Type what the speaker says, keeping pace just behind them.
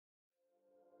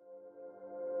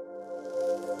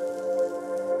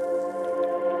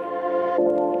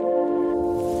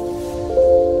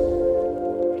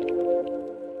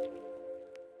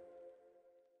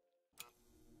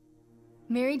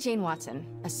Jane Watson,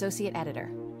 Associate Editor.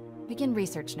 Begin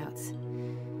research notes.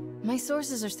 My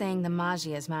sources are saying the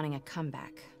Maggia is mounting a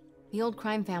comeback. The old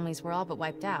crime families were all but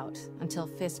wiped out, until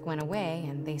Fisk went away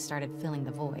and they started filling the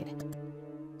void.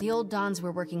 The old Dons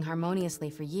were working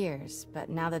harmoniously for years, but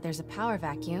now that there's a power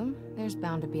vacuum, there's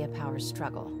bound to be a power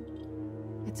struggle.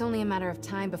 It's only a matter of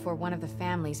time before one of the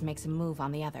families makes a move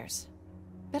on the others.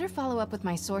 Better follow up with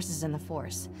my sources in the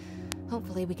Force.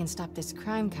 Hopefully we can stop this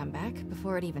crime comeback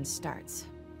before it even starts.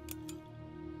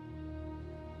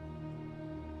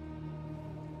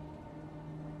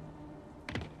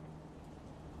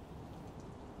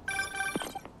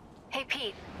 Hey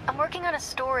Pete, I'm working on a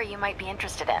story you might be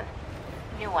interested in.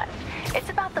 New one. It's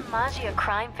about the Maggia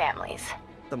crime families.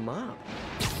 The mob?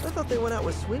 I thought they went out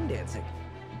with swing dancing.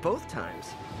 Both times.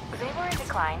 They were in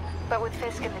decline, but with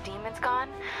Fisk and the demons gone,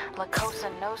 La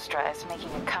Cosa Nostra is making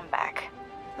a comeback.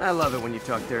 I love it when you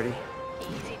talk dirty.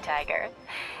 Easy, Tiger.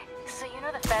 So you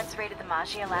know the feds raided the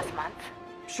Maggia last month?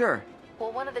 Sure.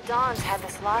 Well, one of the Dons had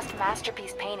this lost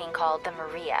masterpiece painting called the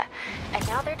Maria, and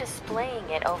now they're displaying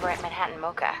it over at Manhattan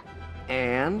Mocha.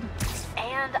 And?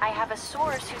 And I have a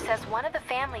source who says one of the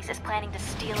families is planning to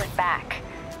steal it back.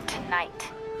 Tonight.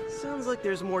 Sounds like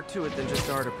there's more to it than just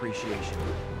art appreciation.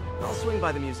 I'll swing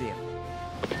by the museum.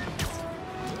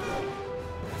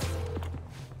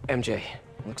 MJ,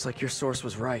 looks like your source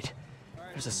was right.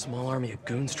 There's a small army of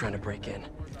goons trying to break in.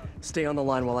 Stay on the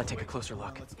line while I take a closer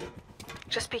look.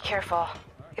 Just be careful.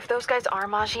 If those guys are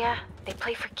Maggia, they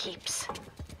play for keeps.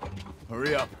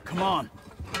 Hurry up, come on.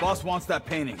 Boss wants that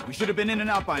painting. We should have been in and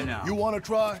out by now. You want to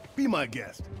try? Be my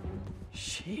guest.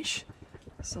 Sheesh.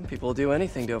 Some people will do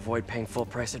anything to avoid paying full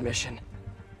price admission.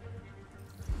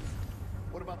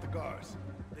 What about the guards?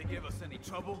 They give us any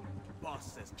trouble?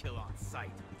 Boss says kill on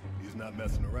sight. He's not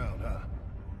messing around, huh?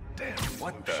 Damn,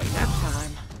 what the? Nap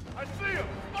time. I see him!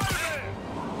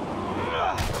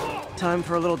 Spider-Man! Time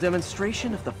for a little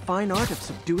demonstration of the fine art of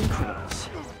subduing criminals.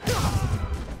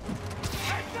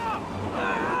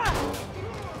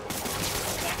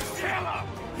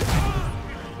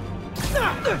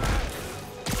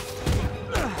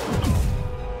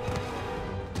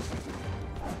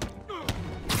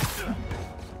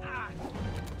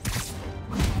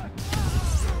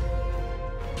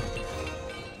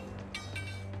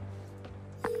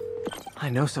 I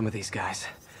know some of these guys.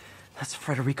 That's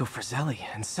Federico Fratelli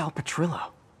and Sal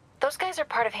Petrillo. Those guys are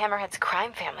part of Hammerhead's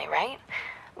crime family, right?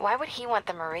 Why would he want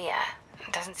the Maria?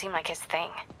 It doesn't seem like his thing.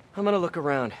 I'm gonna look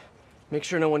around. Make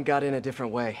sure no one got in a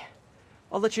different way.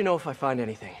 I'll let you know if I find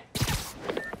anything.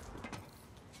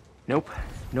 Nope,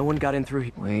 no one got in through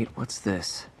here. Wait, what's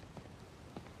this?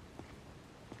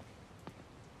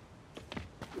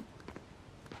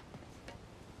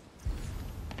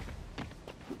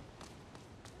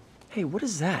 Hey, what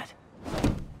is that?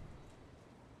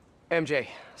 MJ,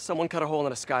 someone cut a hole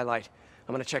in a skylight.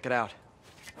 I'm gonna check it out.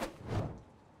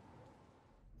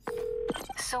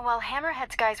 So while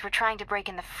Hammerhead's guys were trying to break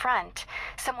in the front,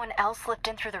 someone else slipped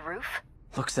in through the roof?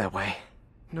 Looks that way.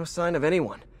 No sign of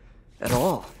anyone. At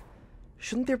all.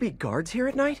 Shouldn't there be guards here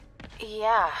at night?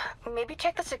 Yeah, maybe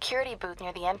check the security booth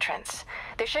near the entrance.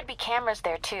 There should be cameras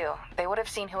there too. They would have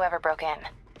seen whoever broke in.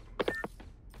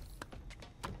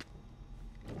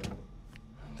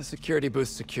 The security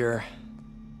booth's secure.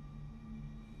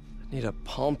 Need a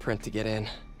palm print to get in.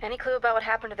 Any clue about what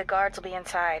happened to the guards will be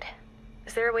inside.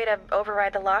 Is there a way to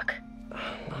override the lock?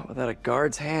 Not without a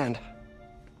guard's hand.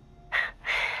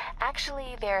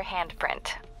 Actually, their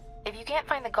handprint. If you can't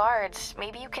find the guards,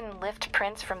 maybe you can lift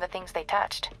prints from the things they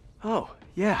touched. Oh,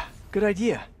 yeah. Good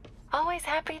idea. Always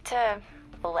happy to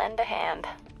lend a hand.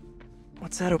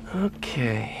 What's that?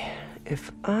 Okay.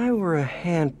 If I were a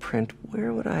handprint,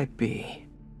 where would I be?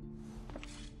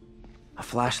 A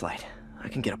flashlight. I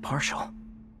can get a partial.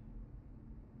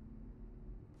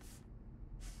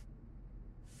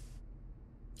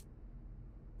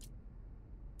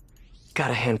 Got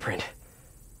a handprint.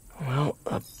 Well,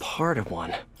 a part of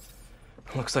one.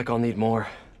 Looks like I'll need more.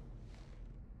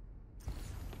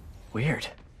 Weird.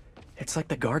 It's like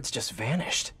the guards just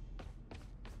vanished.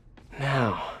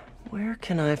 Now, where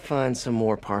can I find some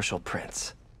more partial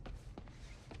prints?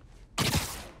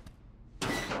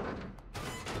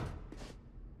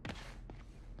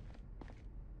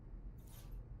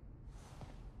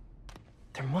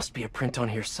 There must be a print on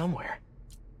here somewhere.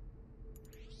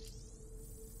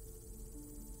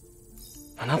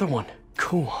 Another one.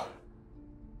 Cool.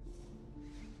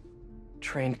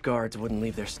 Trained guards wouldn't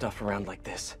leave their stuff around like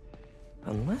this.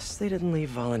 Unless they didn't leave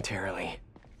voluntarily.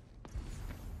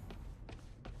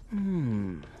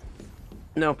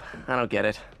 Nope, I don't get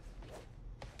it.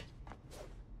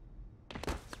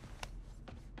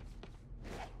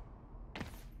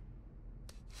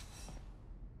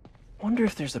 Wonder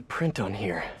if there's a print on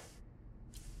here.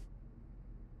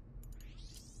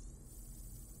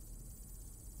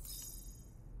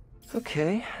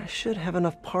 Okay, I should have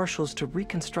enough partials to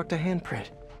reconstruct a handprint.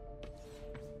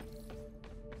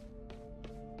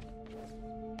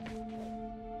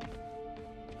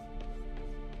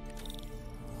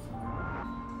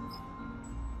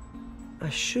 I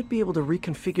should be able to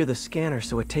reconfigure the scanner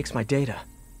so it takes my data.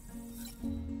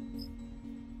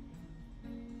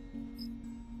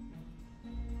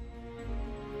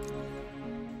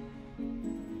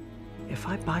 If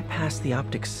I bypass the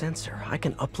optic sensor, I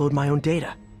can upload my own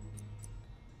data.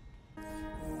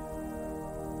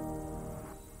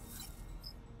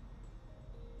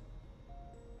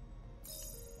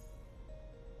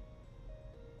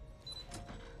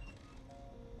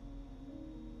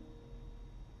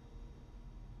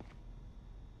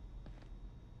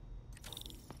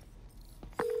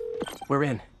 We're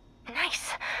in.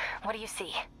 Nice. What do you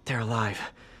see? They're alive.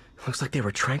 Looks like they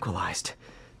were tranquilized.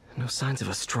 No signs of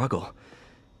a struggle.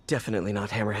 Definitely not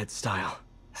Hammerhead style.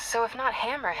 So if not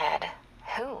Hammerhead,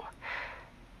 who?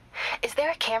 Is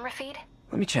there a camera feed?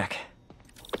 Let me check.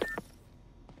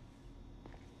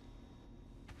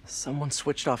 Someone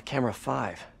switched off camera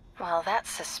 5. Well, that's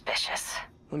suspicious.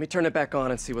 Let me turn it back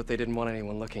on and see what they didn't want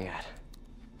anyone looking at.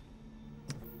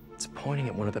 It's pointing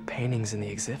at one of the paintings in the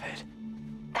exhibit.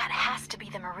 That has to be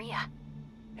the Maria.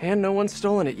 And no one's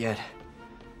stolen it yet.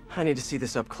 I need to see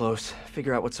this up close,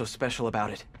 figure out what's so special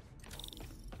about it.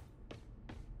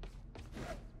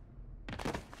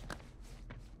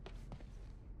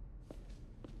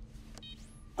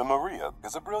 The Maria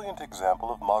is a brilliant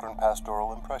example of modern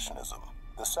pastoral impressionism.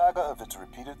 The saga of its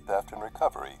repeated theft and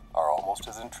recovery are almost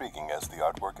as intriguing as the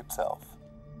artwork itself.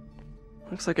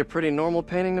 Looks like a pretty normal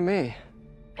painting to me.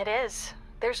 It is.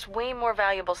 There's way more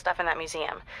valuable stuff in that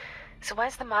museum. So why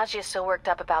is the Maggia so worked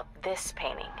up about this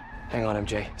painting? Hang on,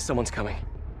 MJ. Someone's coming.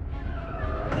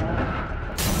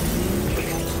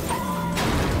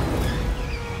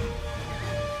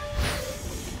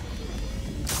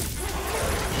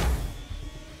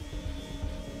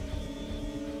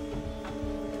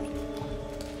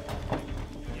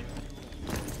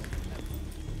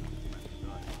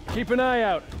 Keep an eye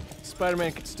out.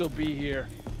 Spider-Man could still be here.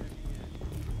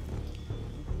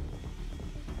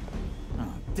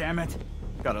 Oh, damn it.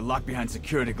 Got it locked behind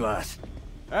security glass.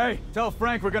 Hey, tell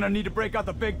Frank we're gonna need to break out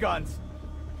the big guns.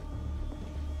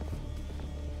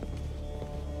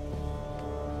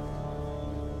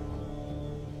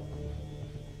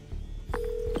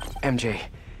 MJ,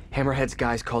 Hammerhead's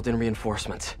guys called in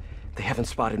reinforcements. They haven't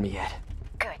spotted me yet.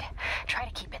 Good. Try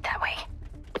to keep it that way.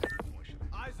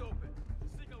 Eyes open.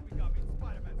 The signal we got means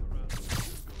Spider-Man's around.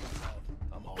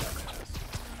 I'm hauling ass.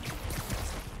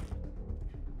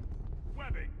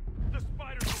 Webbing. The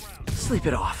spider's around. Sleep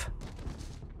it off.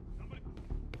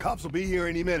 Cops will be here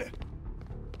any minute.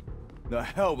 The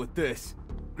hell with this.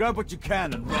 Grab what you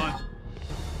can and run.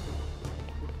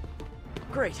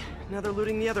 Great. Now they're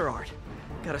looting the other art.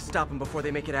 Gotta stop them before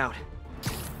they make it out.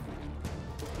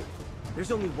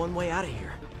 There's only one way out of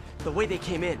here. The way they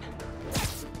came in.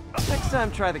 Next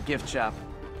time, try the gift shop.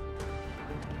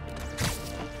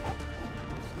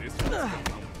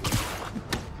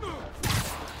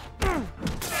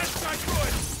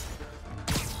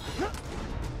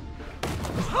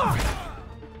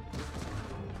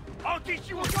 I'll get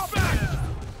you back!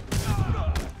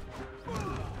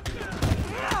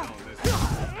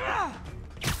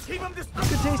 Keep him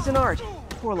Good taste in art.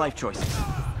 Poor life choices.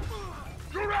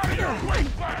 You're out of here! Wait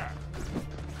fire!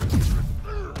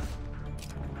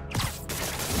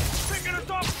 Picking us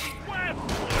off west!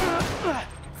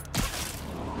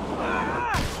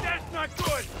 That's not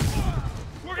good!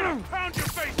 We're gonna pound your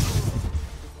face!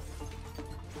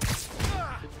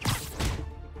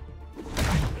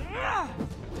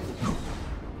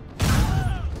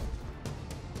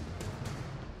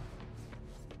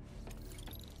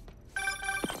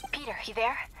 Peter, you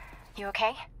there? You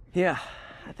okay? Yeah,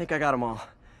 I think I got them all.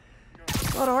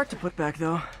 A lot of art to put back,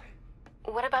 though.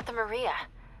 What about the Maria?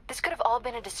 This could have all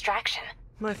been a distraction.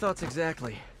 My thoughts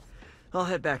exactly. I'll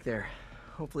head back there.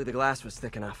 Hopefully the glass was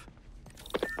thick enough.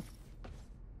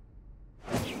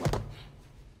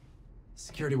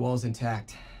 Security wall's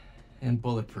intact. And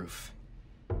bulletproof.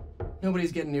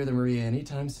 Nobody's getting near the Maria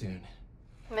anytime soon.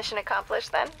 Mission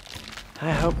accomplished, then?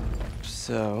 I hope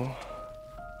so.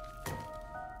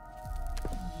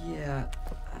 Yeah,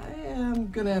 I am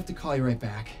gonna have to call you right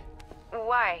back.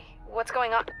 Why? What's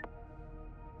going on?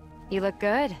 You look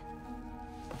good.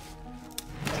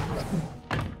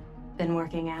 Been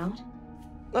working out?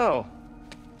 Oh.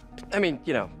 I mean,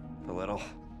 you know, a little.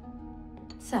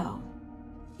 So,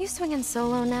 you swinging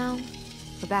solo now?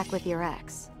 We're back with your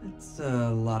ex. That's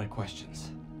a lot of questions.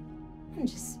 I'm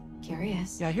just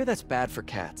curious. Yeah, I hear that's bad for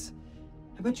cats.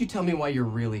 I bet you tell me why you're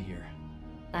really here.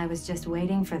 I was just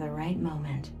waiting for the right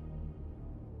moment.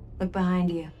 Look behind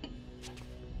you.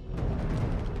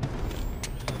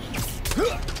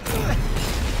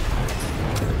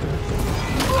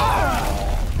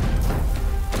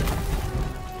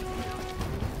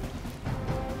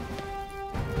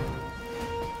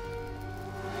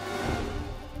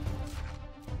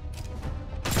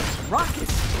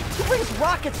 Rockets? Who brings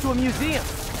rockets to a museum?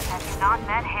 Have you not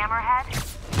met Hammerhead?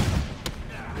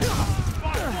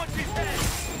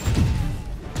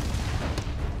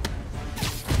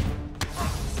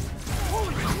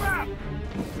 Holy crap!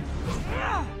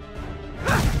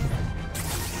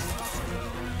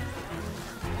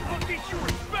 I'll teach you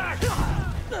respect!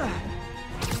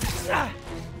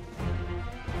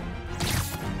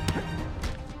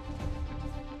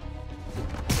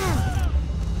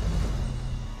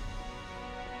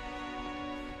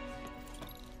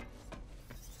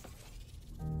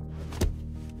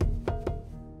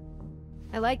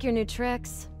 I like your new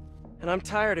tricks. And I'm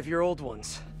tired of your old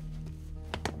ones.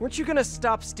 Weren't you gonna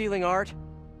stop stealing art?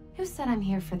 Who said I'm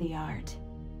here for the art?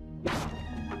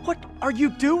 What are you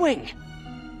doing?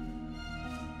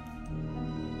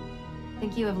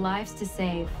 Think you have lives to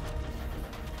save.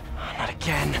 Not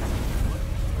again.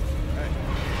 Wait!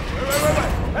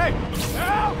 Hey!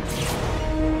 Help!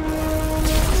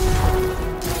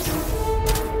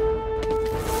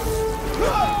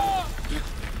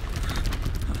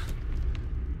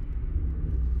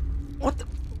 What the?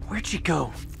 Where'd she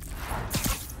go?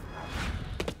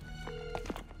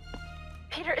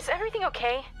 Peter, is everything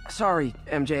okay? Sorry,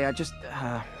 MJ, I just,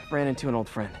 ran into an old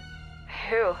friend.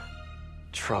 Who?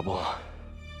 Trouble.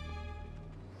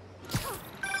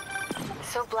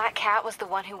 So Black Cat was the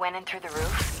one who went in through the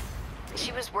roof?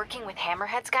 She was working with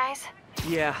Hammerhead's guys?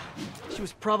 Yeah, she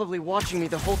was probably watching me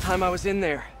the whole time I was in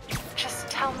there. Just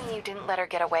tell me you didn't let her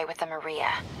get away with the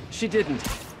Maria. She didn't.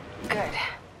 Good.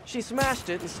 She smashed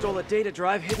it and stole a data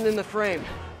drive hidden in the frame.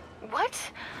 What?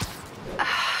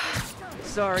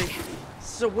 Sorry.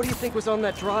 So what do you think was on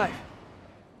that drive?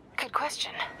 Good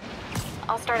question.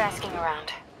 I'll start asking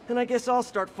around. And I guess I'll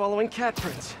start following cat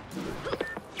prints.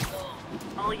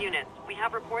 All units, we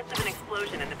have reports of an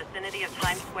explosion in the vicinity of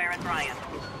Times Square and Bryant.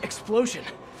 Explosion.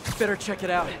 Better check it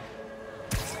out.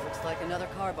 Looks like another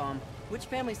car bomb. Which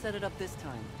family set it up this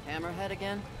time? Hammerhead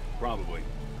again? Probably.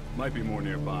 Might be more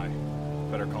nearby.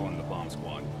 Better call in the bomb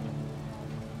squad.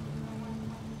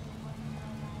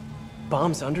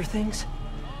 Bombs under things?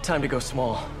 Time to go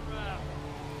small.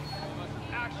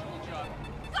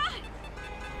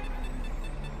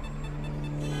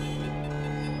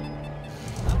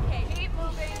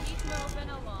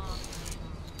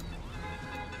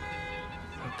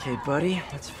 Okay, buddy,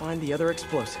 let's find the other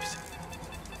explosives.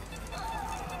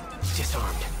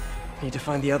 Disarmed. Need to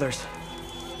find the others.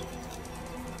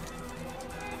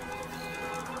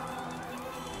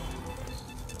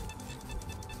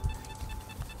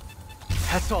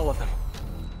 That's all of them.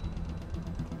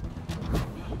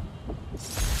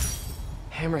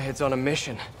 Hammerhead's on a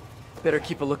mission. Better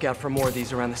keep a lookout for more of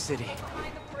these around the city.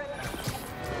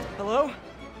 Hello?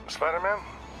 Spider-Man?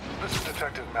 This is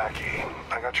Detective Mackey.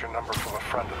 I got your number from a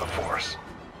friend of the Force.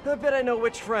 I bet I know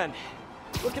which friend.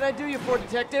 What can I do you for,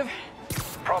 Detective?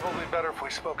 Probably better if we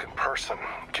spoke in person.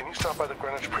 Can you stop by the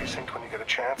Greenwich precinct when you get a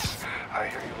chance? I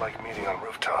hear you like meeting on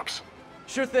rooftops.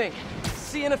 Sure thing.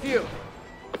 See you in a few.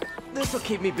 This'll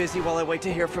keep me busy while I wait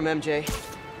to hear from MJ.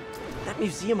 That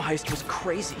museum heist was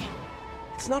crazy.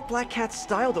 It's not Black Cat's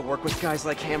style to work with guys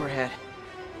like Hammerhead.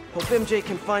 Hope MJ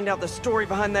can find out the story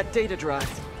behind that data drive.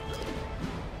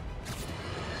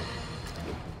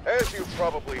 As you've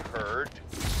probably heard,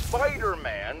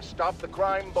 Spider-Man stopped the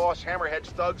crime boss Hammerhead's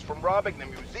thugs from robbing the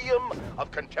Museum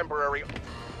of Contemporary...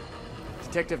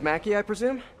 Detective Mackey, I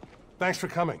presume? Thanks for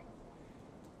coming.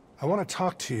 I want to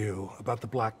talk to you about the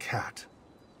Black Cat.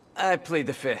 I plead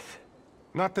the fifth.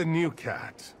 Not the new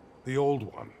cat. The old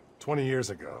one. 20 years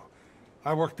ago.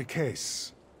 I worked the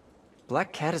case.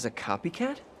 Black Cat is a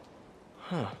copycat?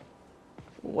 Huh.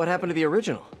 What happened to the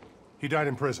original? He died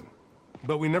in prison.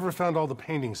 But we never found all the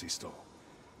paintings he stole.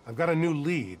 I've got a new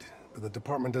lead, but the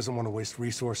department doesn't want to waste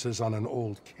resources on an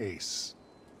old case.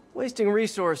 Wasting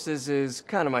resources is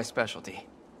kind of my specialty.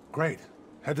 Great.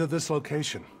 Head to this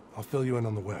location. I'll fill you in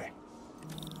on the way.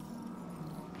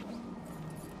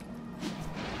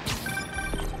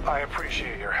 I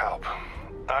appreciate your help.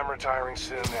 I'm retiring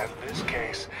soon, and this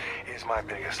case is my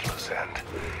biggest loose end.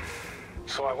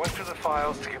 So I went through the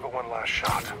files to give it one last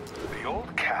shot. The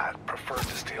old cat preferred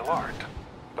to steal art.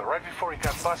 But right before he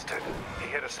got busted, he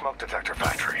hit a smoke detector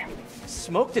factory.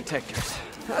 Smoke detectors?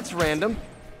 That's random.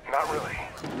 Not really.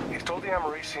 He stole the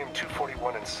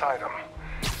Americium-241 inside him.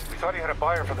 We thought he had a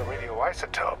buyer for the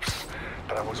radioisotopes,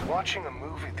 but I was watching a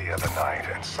movie the other night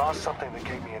and saw something that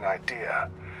gave me an idea.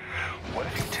 What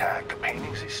if he tagged the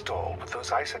paintings he stole with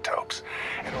those isotopes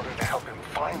in order to help him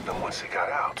find them once he got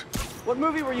out? What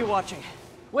movie were you watching?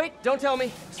 Wait, don't tell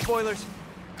me. Spoilers.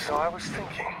 So I was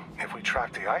thinking, if we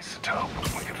track the isotope,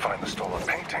 we could find the stolen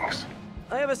paintings.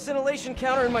 I have a scintillation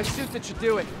counter in my suit that should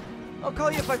do it. I'll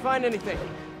call you if I find anything.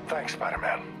 Thanks,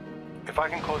 Spider-Man. If I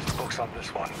can close the books on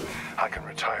this one, I can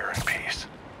retire in peace.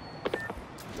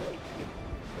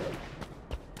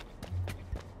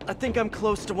 I think I'm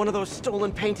close to one of those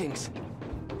stolen paintings.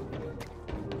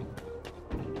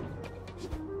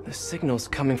 The signal's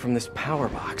coming from this power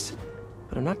box,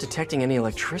 but I'm not detecting any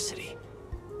electricity.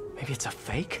 Maybe it's a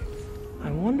fake?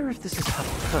 I wonder if this is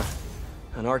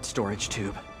an art storage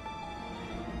tube.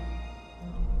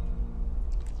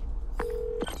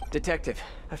 Detective,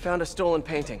 I found a stolen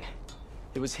painting.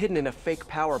 It was hidden in a fake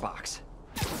power box.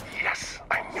 Yes,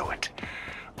 I knew it.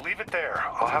 Leave it there.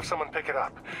 I'll have someone pick it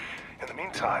up. In the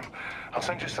meantime, I'll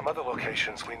send you some other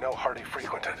locations we know Hardy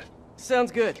frequented.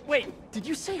 Sounds good. Wait, did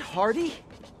you say Hardy?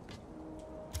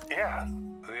 Yeah,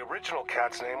 the original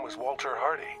cat's name was Walter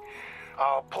Hardy.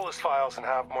 I'll pull his files and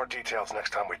have more details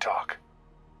next time we talk.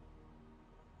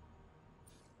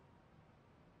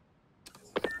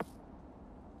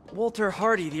 Walter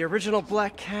Hardy, the original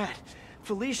Black Cat.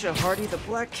 Felicia Hardy, the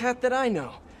Black Cat that I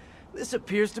know. This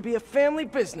appears to be a family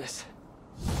business.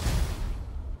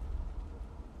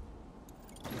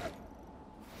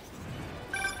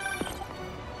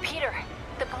 Peter,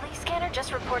 the police scanner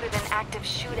just reported an active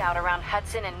shootout around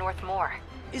Hudson and North Moore.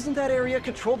 Isn't that area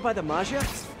controlled by the Magia?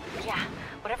 Yeah,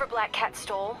 whatever Black Cat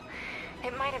stole,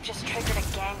 it might have just triggered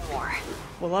a gang war.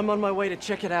 Well, I'm on my way to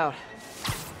check it out.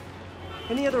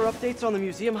 Any other updates on the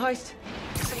museum heist?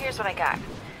 So here's what I got.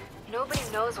 Nobody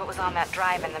knows what was on that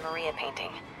drive in the Maria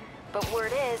painting. But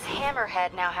word is,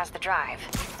 Hammerhead now has the drive,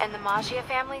 and the Magia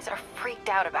families are freaked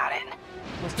out about it.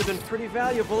 Must have been pretty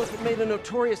valuable if it made a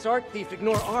notorious art thief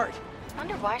ignore art.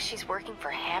 Wonder why she's working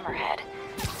for Hammerhead.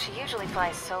 She usually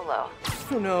flies solo.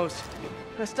 Who knows?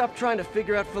 I stopped trying to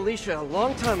figure out Felicia a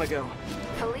long time ago.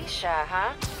 Felicia,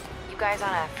 huh? You guys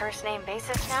on a first-name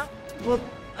basis now? Well,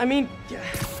 I mean,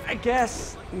 I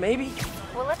guess, maybe.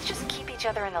 Well, let's just keep each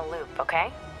other in the loop,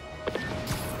 okay?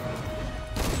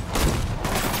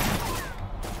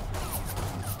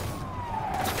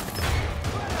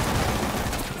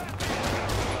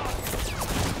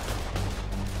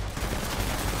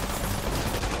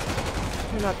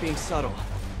 You're not being subtle.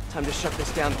 Time to shut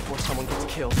this down before someone gets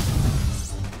killed.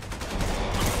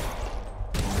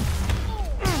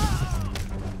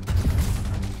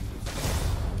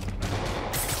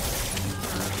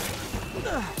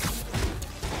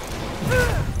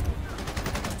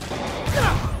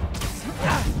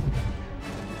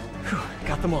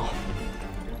 Got them all.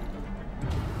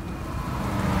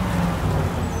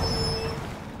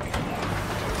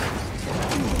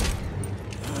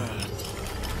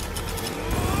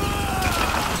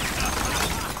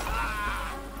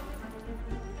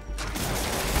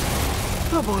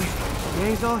 Oh boy, the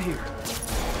gang's all here.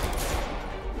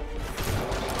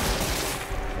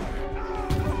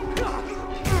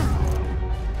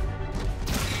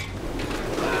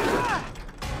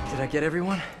 Did I get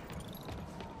everyone?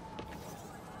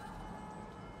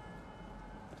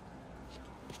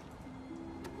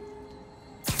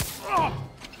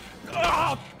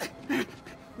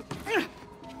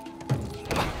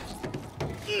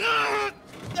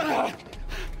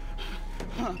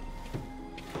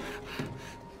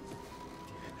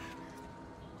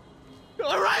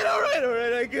 All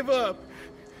right, I give up.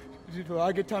 Do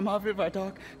I get time off if I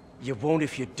talk? You won't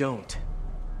if you don't.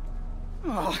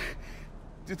 Oh,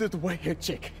 the white-haired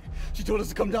chick. She told us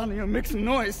to come down here and make some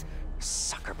noise.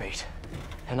 Sucker bait.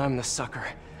 And I'm the sucker.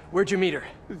 Where'd you meet her?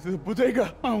 The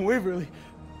bodega on Waverly.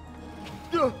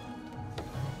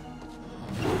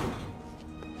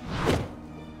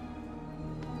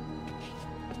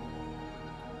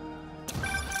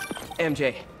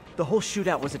 MJ, the whole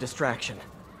shootout was a distraction.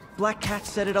 Black Cat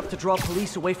set it up to draw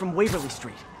police away from Waverly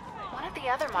Street. One of the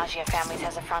other Magia families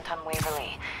has a front on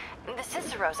Waverly. The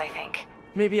Ciceros, I think.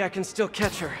 Maybe I can still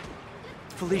catch her.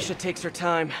 Felicia takes her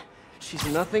time. She's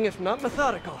nothing if not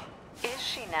methodical. Is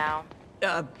she now?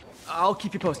 I'll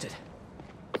keep you posted.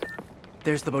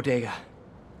 There's the bodega.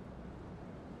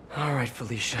 All right,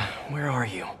 Felicia, where are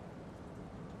you?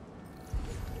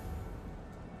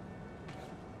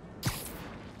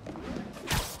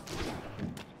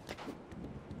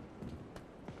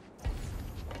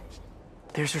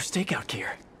 there's her stakeout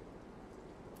gear.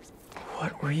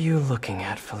 What were you looking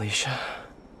at, Felicia?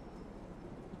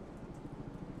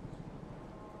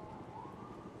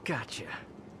 Gotcha.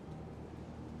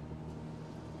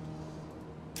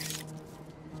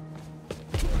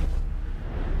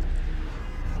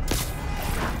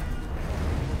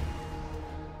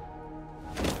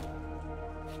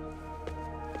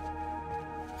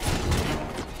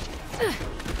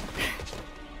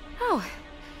 Oh,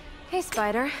 hey,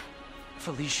 Spider.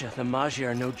 Felicia, the Magi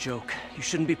are no joke. You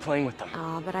shouldn't be playing with them.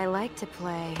 Oh, but I like to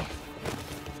play.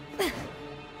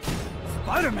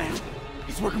 Spider-Man!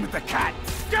 He's working with the cat!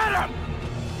 Get him!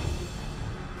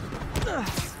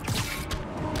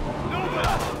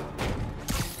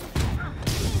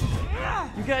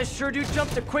 You guys sure do jump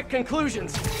to quick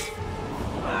conclusions.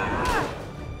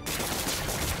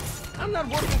 I'm not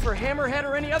working for Hammerhead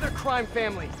or any other crime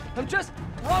family. I'm just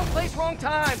wrong place, wrong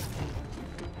time.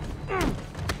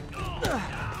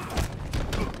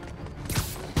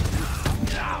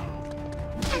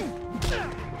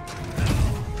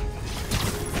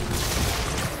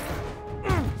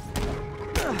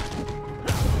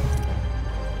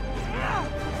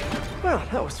 Well,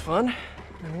 that was fun.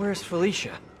 And where's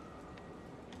Felicia?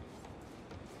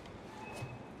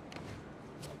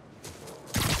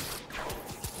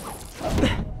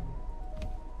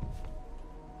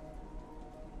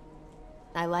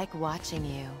 I like watching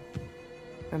you.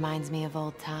 Reminds me of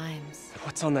old times.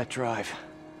 What's on that drive?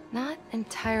 Not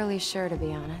entirely sure, to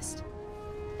be honest.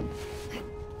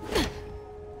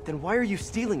 Then why are you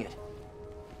stealing it?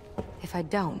 If I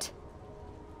don't,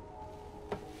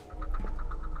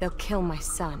 they'll kill my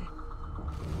son.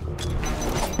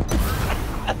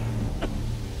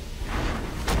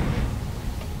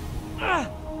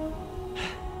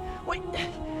 Wait,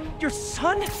 your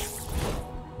son?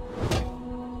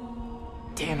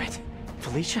 Damn it.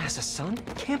 Felicia has a son?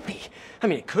 It can't be. I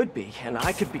mean, it could be, and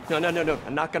I could be. No.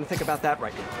 I'm not gonna think about that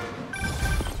right now.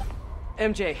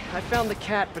 MJ, I found the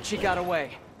cat, but she got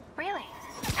away. Really?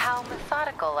 How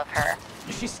methodical of her.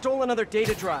 She stole another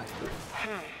data drive.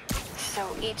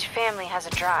 So each family has a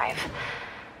drive.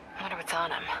 I wonder what's on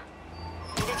them.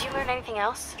 Did you learn anything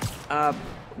else?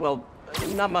 Well,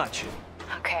 not much.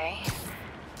 Okay.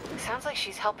 Sounds like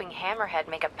she's helping Hammerhead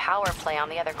make a power play on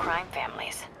the other crime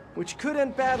families. Which could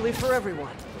end badly for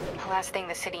everyone. The last thing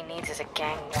the city needs is a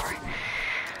gang war.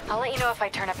 I'll let you know if I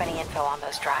turn up any info on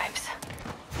those drives.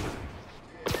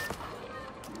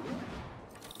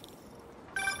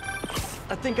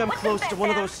 I think I'm close to one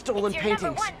of those stolen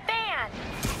paintings.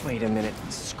 Wait a minute.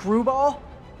 Screwball?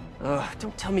 Ugh,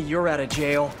 don't tell me you're out of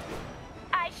jail.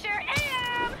 I sure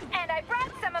am! And I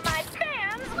brought some of my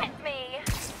fans with me!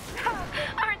 Oh,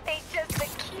 aren't they just the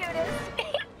cutest?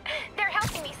 They're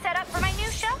helping me set up for my new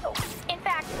show. In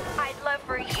fact, I'd love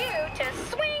for you to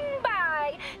swing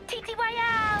by!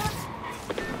 TTYL!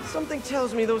 Something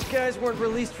tells me those guys weren't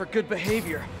released for good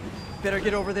behavior. Better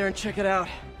get over there and check it out.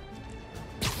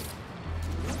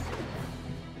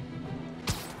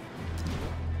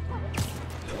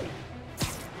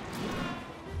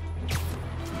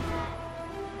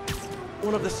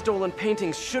 One of the stolen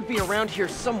paintings should be around here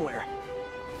somewhere.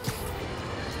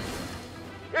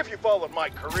 If you followed my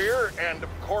career, and of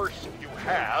course you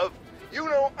have, you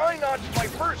know I notched my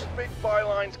first big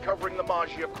bylines covering the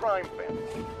Magi crime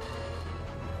family.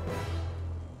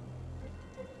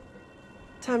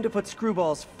 Time to put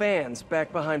Screwball's fans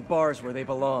back behind bars where they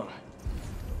belong.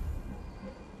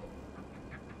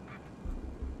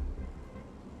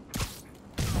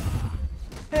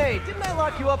 Hey, didn't I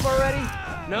lock you up already?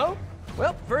 No?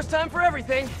 Well, first time for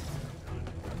everything.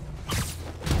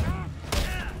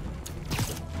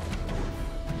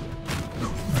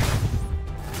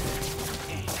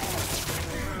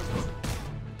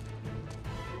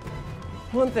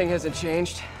 One thing hasn't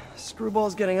changed.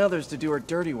 Screwball's getting others to do her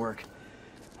dirty work.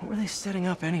 What were they setting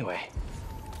up anyway?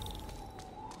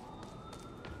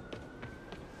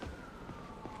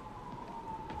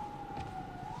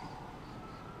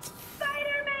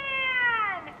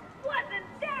 Spider-Man! Wasn't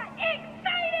that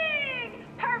exciting?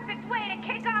 Perfect way to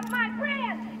kick off my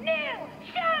brand new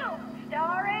show,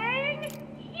 starring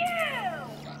you!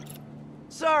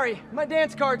 Sorry, my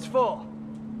dance card's full.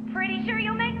 Pretty sure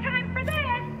you'll make time for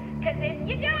this, because if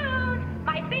you don't,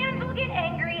 my fans will get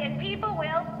angry and people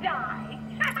will die.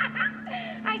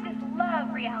 I just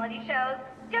love reality shows,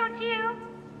 don't you?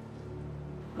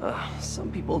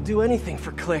 Some people do anything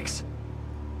for clicks.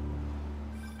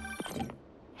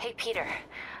 Hey, Peter.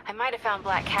 I might have found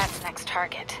Black Cat's next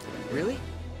target. Really?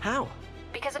 How?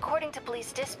 Because according to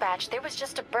police dispatch, there was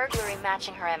just a burglary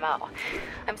matching her MO.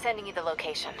 I'm sending you the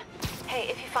location. Hey,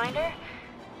 if you find her,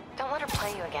 Don't let her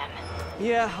play you again.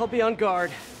 Yeah, I'll be on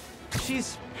guard.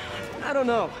 She's... I don't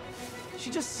know. She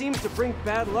just seems to bring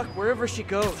bad luck wherever she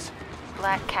goes.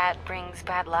 Black cat brings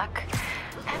bad luck?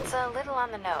 That's a little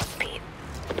on the nose, Pete.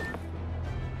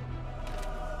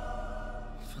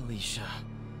 Felicia,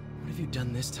 what have you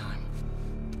done this time?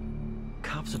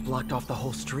 Cops have blocked off the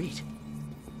whole street.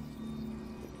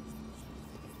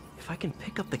 If I can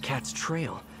pick up the cat's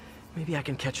trail, maybe I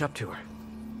can catch up to her.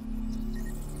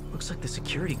 Looks like the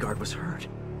security guard was hurt.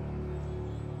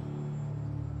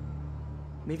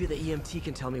 Maybe the EMT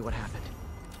can tell me what happened.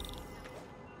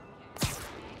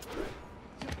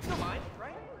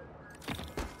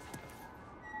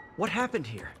 What happened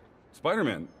here?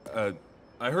 Spider-Man,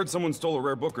 I heard someone stole a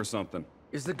rare book or something.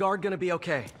 Is the guard gonna be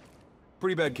okay?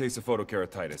 Pretty bad case of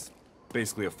photokeratitis.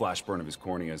 Basically a flash burn of his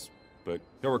corneas, but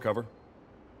he'll recover.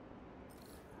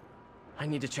 I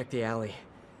need to check the alley.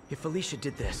 If Felicia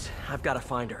did this, I've got to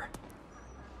find her.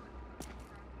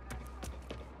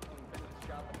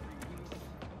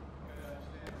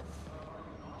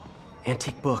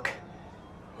 Antique book.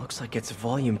 Looks like it's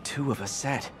volume 2 of a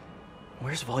set.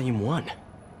 Where's volume 1?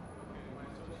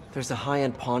 There's a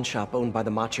high-end pawn shop owned by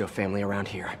the Macchio family around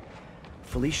here.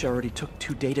 Felicia already took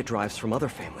 2 data drives from other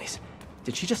families.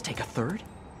 Did she just take a third?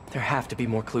 There have to be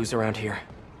more clues around here.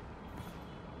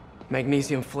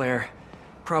 Magnesium flare.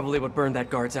 Probably what burned that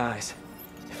guard's eyes.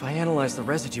 If I analyze the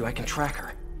residue, I can track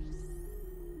her.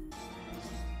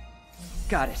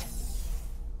 Got it.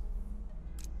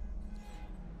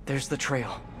 There's the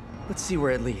trail. Let's see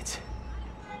where it leads.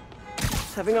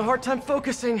 Having a hard time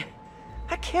focusing.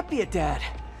 I can't be a dad.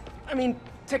 I mean,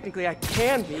 technically I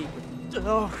can be, but...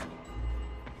 Oh.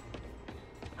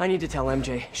 I need to tell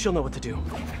MJ. She'll know what to do.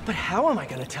 But how am I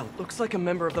gonna tell? Looks like a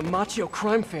member of the Macchio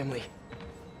crime family.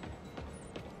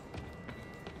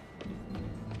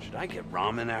 Should I get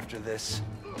ramen after this?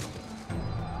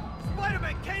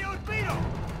 Spider-Man KO'd Vito!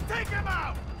 Take him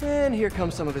out! And here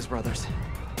come some of his brothers.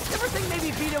 Ever think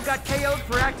maybe Vito got KO'd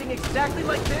for acting exactly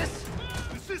like this?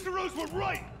 The Ciceros were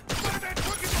right! Spider-Man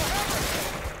took him to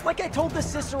Hammerhead! Like I told the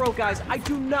Cicero guys, I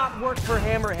do not work for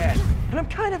Hammerhead. And I'm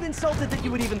kind of insulted that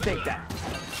you would even think that.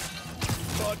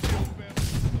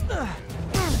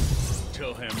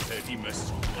 Tell Hammerhead he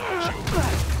messes with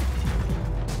Macchio.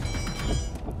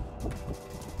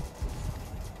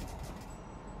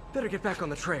 Better get back on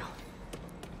the trail.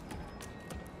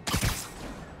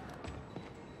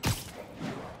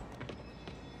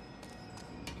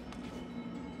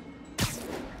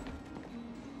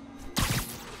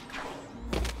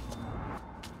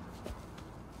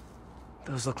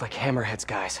 Those look like Hammerhead's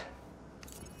guys.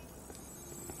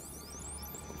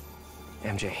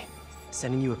 MJ,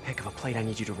 sending you a pic of a plate I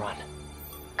need you to run.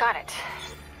 Got it.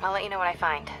 I'll let you know what I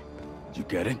find. Did you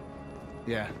get it?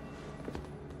 Yeah.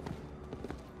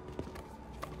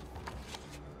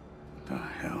 The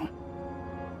hell?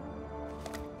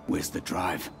 Where's the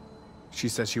drive? She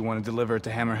said she wanted to deliver it to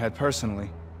Hammerhead personally.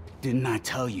 Didn't I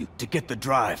tell you to get the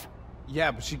drive?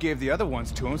 Yeah, but she gave the other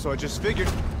ones to him, so I just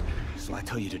figured... So I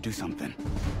tell you to do something,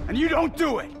 and you don't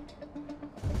do it!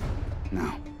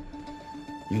 Now,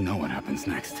 you know what happens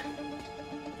next.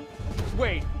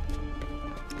 Wait!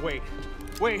 Wait!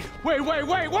 Wait! Wait! Wait!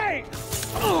 Wait! Wait!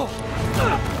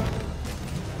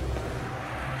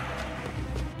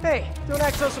 Hey, don't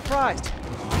act so surprised.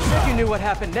 You said you knew what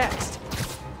happened next.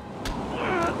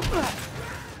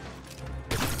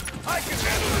 I can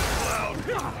handle this cloud!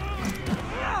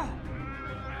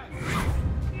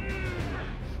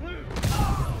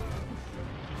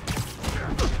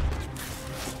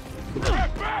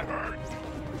 That hurts!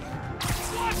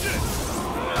 Watch it!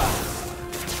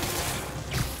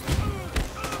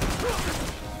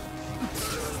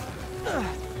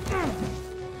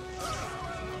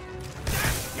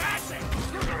 That's it!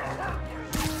 You're gonna hurt!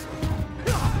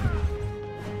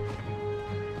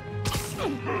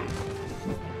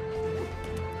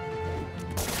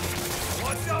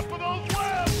 Watch out for those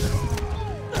webs!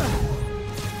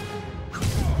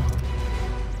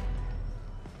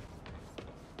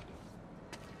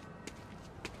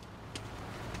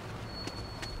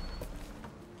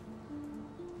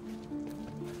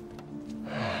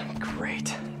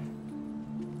 Great.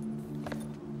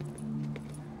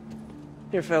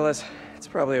 Here, fellas. It's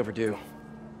probably overdue.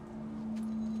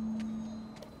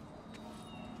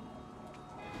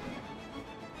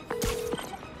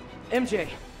 MJ,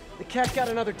 the cat got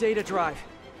another data drive.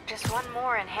 Just one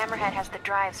more and Hammerhead has the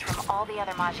drives from all the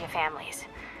other Macchio families.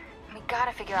 We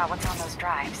gotta figure out what's on those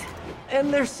drives.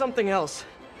 And there's something else.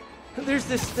 There's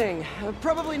this thing.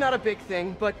 Probably not a big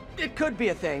thing, but it could be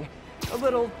a thing. A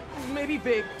little, maybe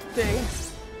big thing.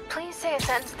 Please say a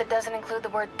sentence that doesn't include the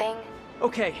word thing.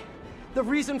 Okay. The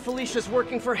reason Felicia's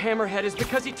working for Hammerhead is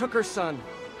because he took her son.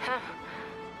 Huh.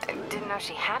 I didn't know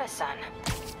she had a son.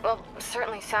 Well,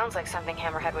 certainly sounds like something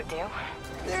Hammerhead would do.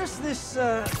 There's this,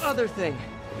 other thing.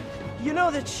 You know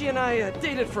that she and I,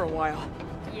 dated for a while.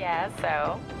 Yeah,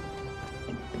 so?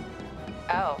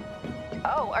 Oh.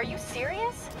 Oh, are you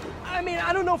serious? I mean,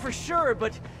 I don't know for sure,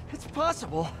 but it's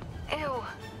possible. Ew.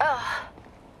 Ugh.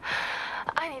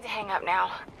 I need to hang up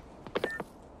now.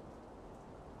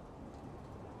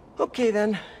 Okay,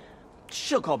 then.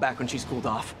 She'll call back when she's cooled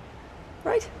off.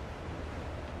 Right?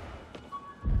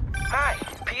 Hi,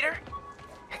 Peter?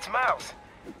 It's Miles.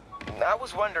 I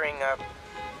was wondering,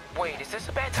 wait, is this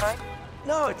a bad time?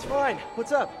 No, it's fine.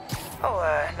 What's up? Oh,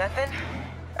 nothing?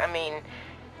 I mean,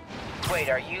 wait,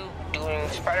 are you doing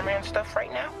Spider-Man stuff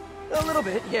right now? A little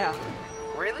bit, yeah.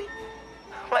 Really?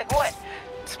 Like what,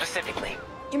 specifically?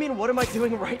 You mean, what am I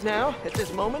doing right now, at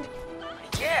this moment?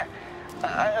 Yeah,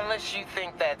 unless you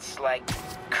think that's, like,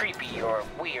 creepy or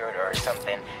weird or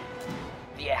something.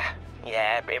 Yeah,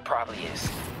 it probably is.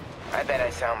 I bet I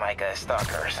sound like a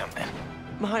stalker or something.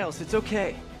 Miles, it's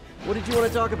okay. What did you want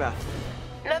to talk about?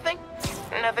 Nothing.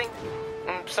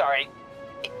 I'm sorry.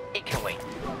 It can wait.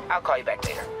 I'll call you back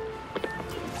later.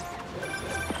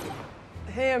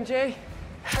 Hey, MJ.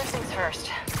 First things first,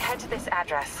 head to this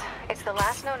address. It's the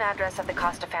last known address of the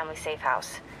Costa family safe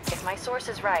house. If my source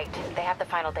is right, they have the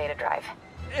final data drive.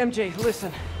 MJ,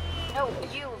 listen. No,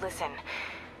 you listen.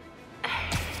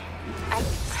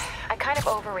 I kind of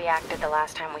overreacted the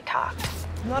last time we talked.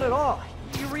 Not at all.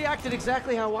 You reacted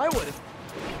exactly how I would have.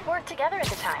 We weren't together at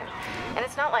the time, and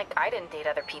it's not like I didn't date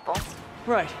other people.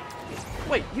 Right.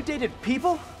 Wait, you dated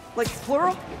people? Like,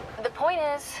 plural? The point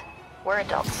is, we're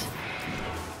adults.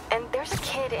 And there's a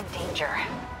kid in danger.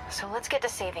 So let's get to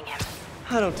saving him.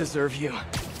 I don't deserve you.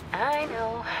 I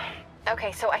know.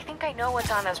 Okay, so I think I know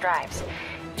what's on those drives.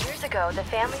 Years ago, the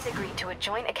families agreed to a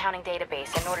joint accounting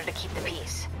database in order to keep the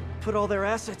peace. Put all their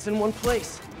assets in one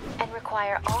place. And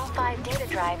require all 5 data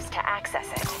drives to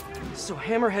access it. So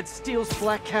Hammerhead steals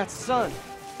Black Cat's son.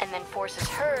 And then forces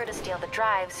her to steal the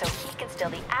drives so he can steal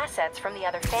the assets from the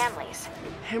other families.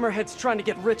 Hammerhead's trying to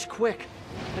get rich quick,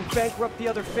 and bankrupt the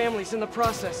other families in the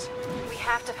process. We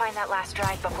have to find that last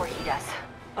drive before he does.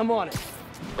 I'm on it.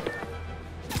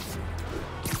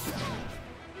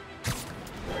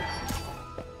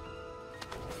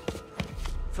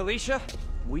 Felicia,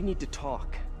 we need to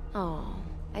talk. Oh,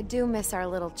 I do miss our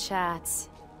little chats.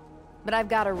 But I've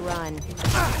got to run.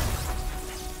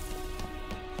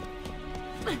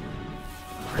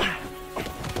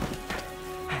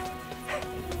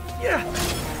 Yeah.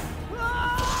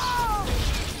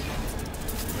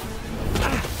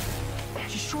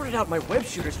 She shorted out my web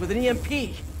shooters with an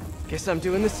EMP. Guess I'm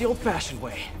doing this the old-fashioned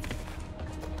way.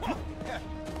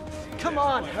 Come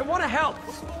on, I want to help.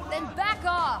 Then back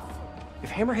off.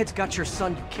 If Hammerhead's got your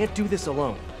son, you can't do this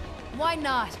alone. Why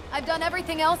not? I've done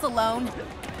everything else alone.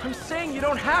 I'm saying you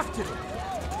don't have to.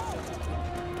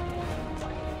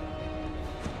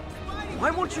 Why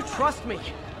won't you trust me?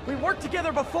 We worked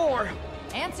together before.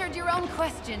 Answered your own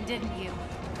question, didn't you?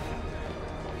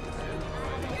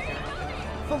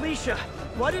 Felicia,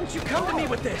 why didn't you come to me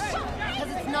with this? Because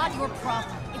it's not your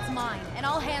problem. It's mine, and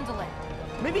I'll handle it.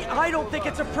 Maybe I don't think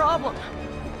it's a problem.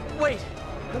 Wait,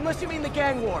 unless you mean the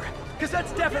gang war, because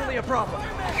that's definitely a problem.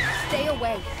 Stay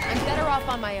away. I'm better off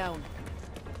on my own.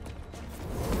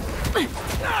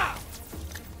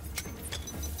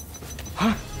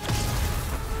 Huh?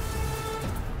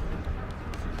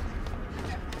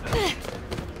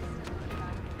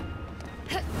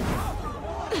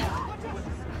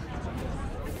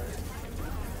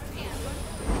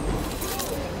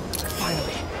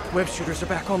 Finally, web shooters are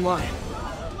back online.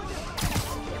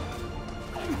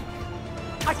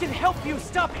 I can help you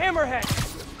stop Hammerhead!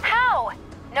 How?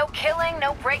 No killing,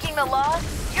 no breaking the law?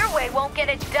 Your way won't get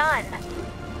it done.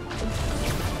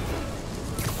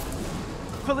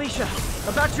 Felicia,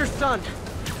 about your son.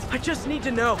 I just need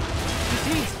to know. Is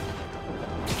he...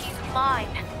 He's mine,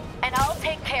 and I'll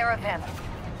take care of him.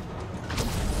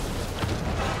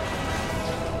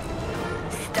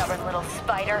 Stubborn little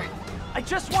spider. I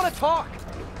just want to talk.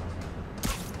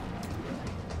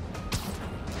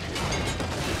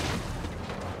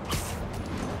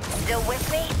 Still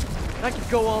with me? I could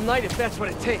go all night if that's what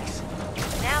it takes.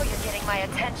 Now you're getting my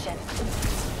attention.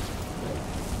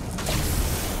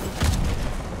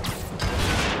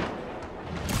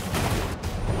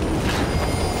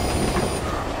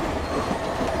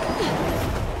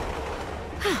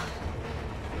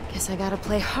 Guess I gotta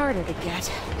play harder to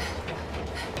get.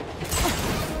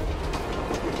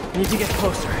 Need to get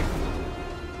closer.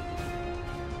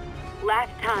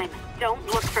 Last time. Don't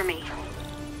look for me.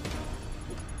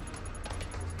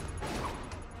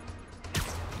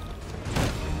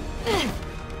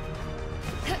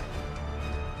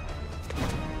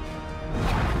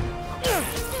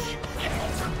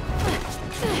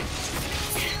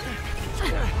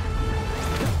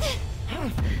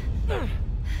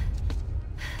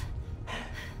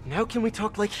 Now can we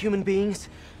talk like human beings?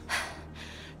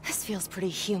 This feels pretty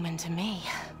human to me.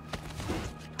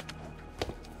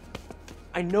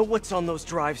 I know what's on those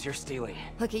drives you're stealing.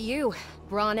 Look at you,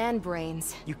 brawn and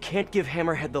brains. You can't give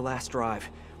Hammerhead the last drive.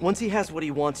 Once he has what he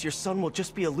wants, your son will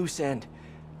just be a loose end.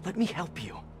 Let me help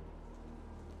you.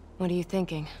 What are you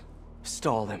thinking?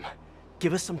 Stall him.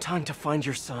 Give us some time to find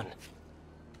your son.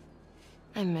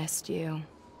 I missed you.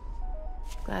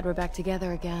 Glad we're back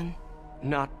together again.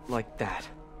 Not like that.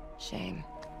 Shame.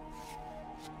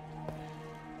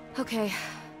 Okay.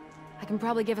 I can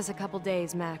probably give us a couple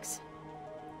days, max.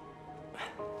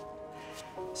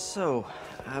 So,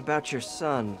 about your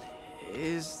son,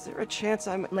 is there a chance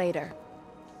I'm... Later.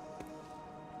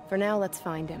 For now, let's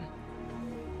find him.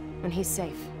 When he's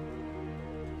safe,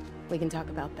 we can talk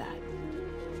about that.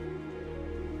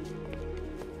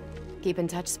 Keep in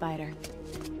touch, Spider.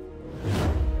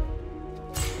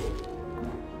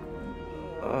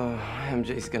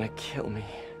 MJ's gonna kill me.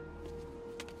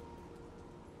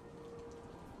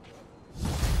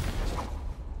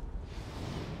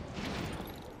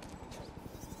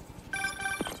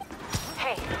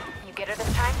 Hey, you get her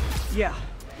this time? Yeah.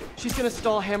 She's gonna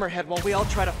stall Hammerhead while we all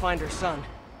try to find her son.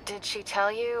 Did she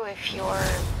tell you if you're...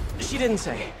 She didn't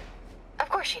say. Of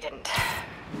course she didn't.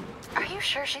 Are you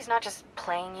sure she's not just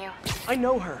playing you? I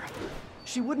know her.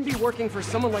 She wouldn't be working for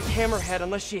someone like Hammerhead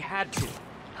unless she had to.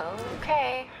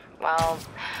 Okay. Well,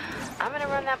 I'm gonna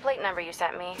run that plate number you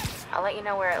sent me. I'll let you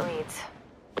know where it leads.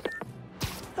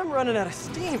 I'm running out of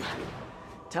steam.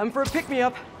 Time for a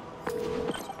pick-me-up.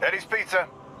 Eddie's Pizza.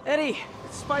 Eddie,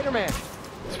 Spider-Man.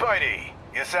 Spidey,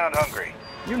 you sound hungry.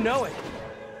 You know it.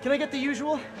 Can I get the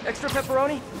usual? Extra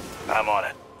pepperoni? I'm on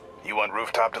it. You want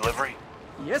rooftop delivery?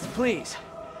 Yes, please.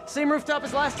 Same rooftop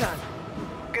as last time.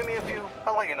 Give me a few.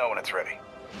 I'll let you know when it's ready.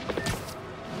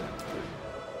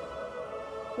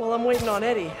 While I'm waiting on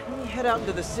Eddie, let me head out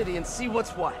into the city and see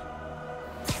what's what.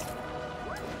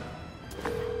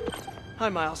 Hi,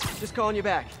 Miles. Just calling you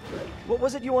back. What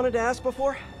was it you wanted to ask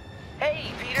before?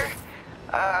 Hey, Peter.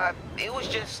 It was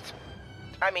just...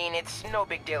 I mean, it's no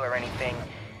big deal or anything.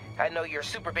 I know you're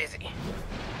super busy.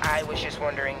 I was just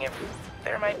wondering if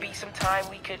there might be some time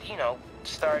we could, you know,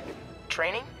 start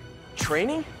training?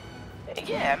 Training?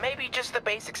 Yeah, maybe just the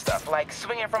basic stuff, like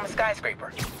swinging from a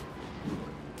skyscraper.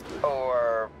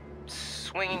 Or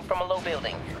swinging from a low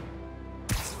building.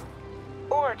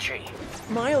 Or a tree.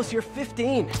 Miles, you're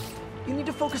 15. You need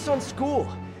to focus on school.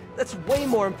 That's way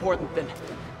more important than...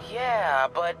 Yeah,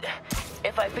 but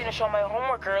if I finish all my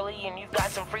homework early and you've got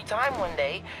some free time one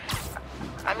day...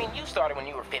 I mean, you started when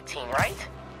you were 15, right?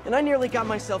 And I nearly got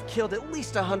myself killed at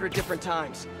least 100 different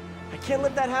times. I can't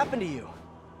let that happen to you.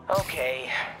 Okay.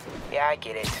 Yeah, I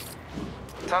get it.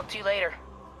 Talk to you later.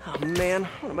 Oh man,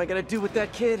 what am I gonna do with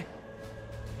that kid?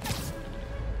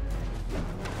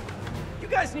 You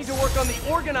guys need to work on the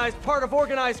organized part of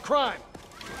organized crime.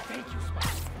 Thank you,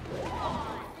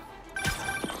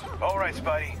 Spidey. All right,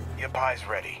 Spidey. Your pie's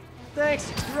ready.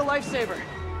 Thanks, you're a lifesaver.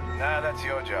 Nah, that's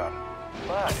your job.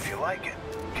 But if you like it,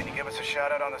 can you give us a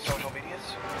shout out on the social medias?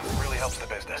 It really helps the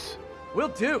business. Will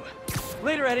do.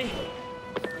 Later, Eddie.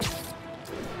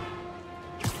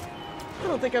 I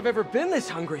don't think I've ever been this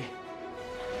hungry.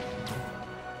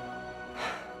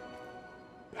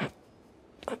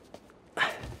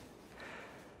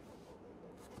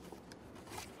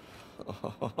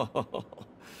 Oh,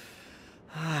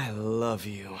 I love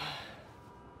you.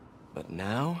 But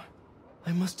now,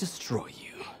 I must destroy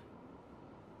you.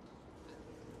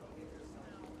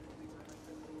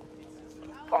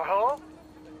 Hello?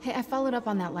 Hey, I followed up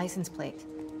on that license plate.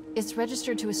 It's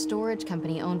registered to a storage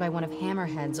company owned by one of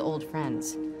Hammerhead's old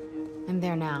friends. I'm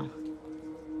there now.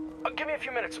 Give me a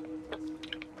few minutes.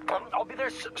 I'll be there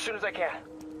as soon as I can.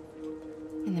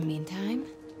 In the meantime,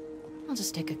 I'll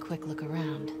just take a quick look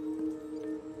around.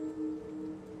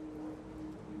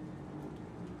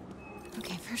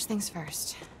 Okay, first things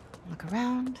first. Look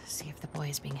around, see if the boy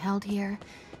is being held here,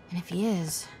 and if he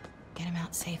is, get him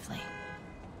out safely.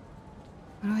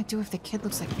 What do I do if the kid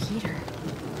looks like Peter?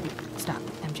 Stop,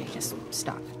 MJ, just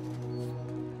stop.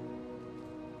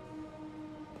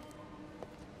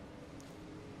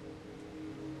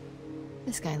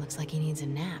 This guy looks like he needs a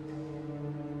nap.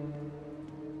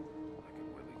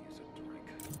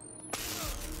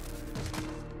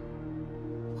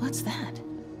 What's that?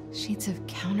 Sheets of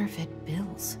counterfeit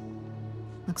bills.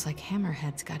 Looks like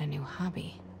Hammerhead's got a new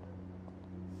hobby.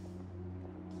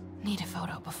 Need a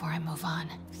photo before I move on.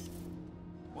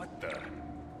 What the?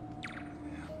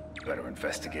 Better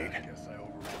investigate.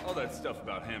 All that stuff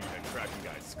about Hammerhead cracking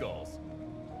guys' skulls.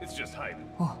 It's just hype.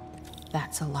 Oh,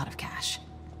 that's a lot of cash.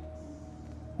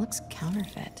 Looks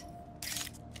counterfeit.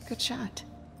 Good shot.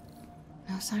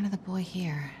 No sign of the boy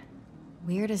here.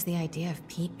 Weird as the idea of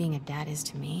Pete being a dad is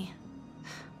to me.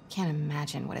 Can't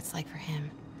imagine what it's like for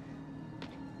him.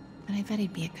 But I bet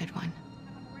he'd be a good one.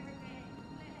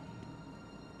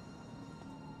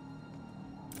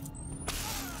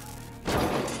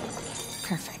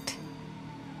 Perfect.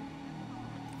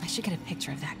 I should get a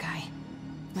picture of that guy.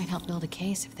 Might help build a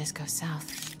case if this goes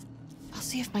south. I'll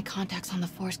see if my contacts on the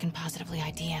force can positively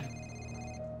ID him.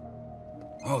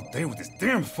 All day with this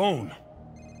damn phone.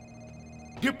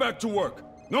 Get back to work.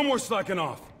 No more slacking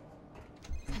off.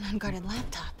 An unguarded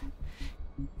laptop.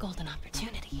 Golden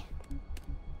opportunity.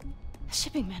 A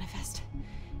shipping manifest.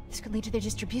 This could lead to their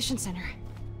distribution center.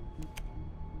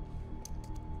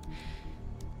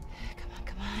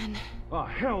 Come on. Oh,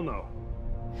 hell no.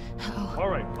 Uh-oh. All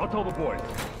right, I'll tell the boys.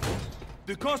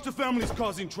 The Costa family's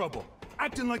causing trouble,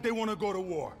 acting like they want to go to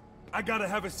war. I gotta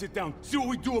have a sit down, see what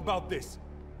we do about this.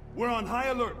 We're on high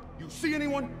alert. You see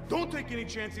anyone? Don't take any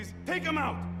chances. Take them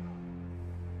out.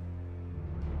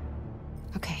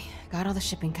 Okay, got all the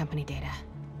shipping company data,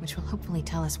 which will hopefully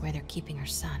tell us where they're keeping her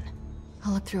son.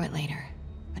 I'll look through it later.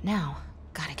 But now,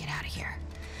 gotta get out of here.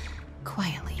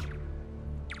 Quietly.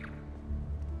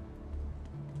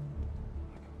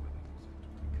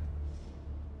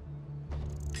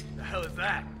 The hell is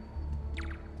that?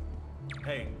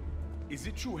 Hey, is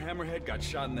it true Hammerhead got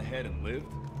shot in the head and lived?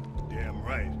 Damn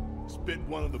right. Spit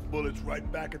one of the bullets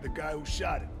right back at the guy who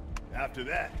shot him. After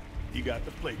that, he got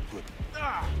the plate put.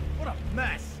 Ah, what a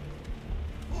mess!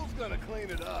 Who's gonna clean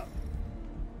it up?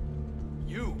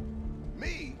 You.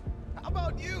 Me? How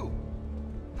about you?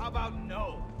 How about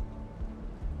no?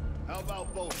 How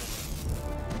about both?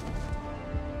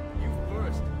 You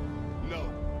first. No,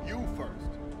 you first.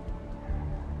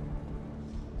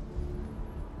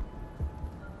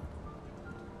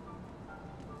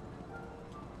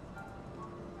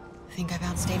 Think I've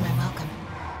outstayed my welcome.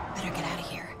 Better get out of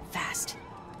here, fast.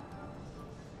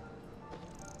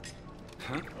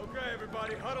 Huh? Okay,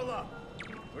 everybody, huddle up.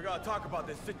 We gotta talk about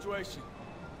this situation.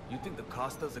 You think the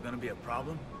Costas are gonna be a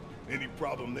problem? Any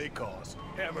problem they cause,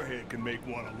 Hammerhead can make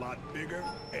one a lot bigger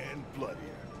and bloodier.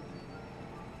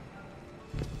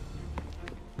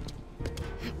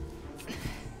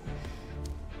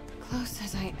 Close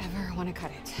as I ever want to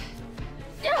cut it.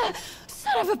 Ah,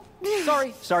 son of a...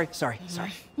 Sorry.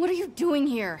 What are you doing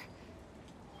here?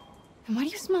 And why do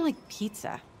you smell like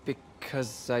pizza?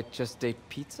 Because I just ate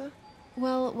pizza?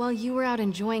 Well, while you were out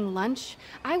enjoying lunch,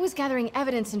 I was gathering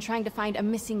evidence and trying to find a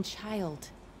missing child.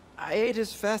 I ate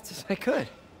as fast as I could.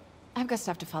 I've got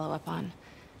stuff to follow up on.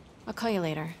 I'll call you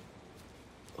later.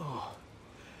 Oh.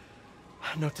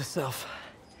 Note to self.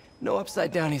 No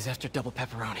upside downies after double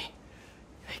pepperoni.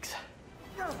 Thanks.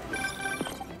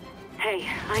 Hey,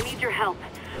 I need your help.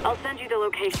 I'll send you the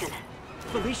location.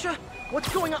 Felicia?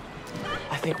 What's going on?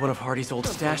 I think one of Hardy's old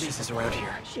stashes is around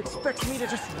here. She expects me to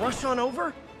just rush on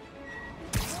over?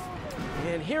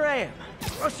 And here I am,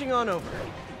 rushing on over.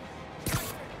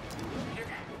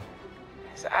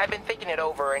 So I've been thinking it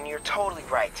over, and you're totally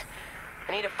right.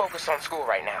 I need to focus on school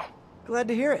right now. Glad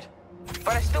to hear it.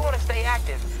 But I still want to stay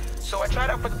active, so I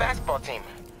tried out for the basketball team.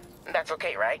 That's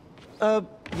okay, right?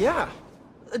 Yeah.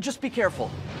 Just be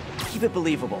careful. Keep it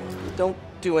believable. Don't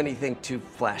do anything too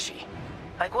flashy.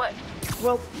 Like what?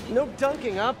 Well, no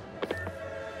dunking up.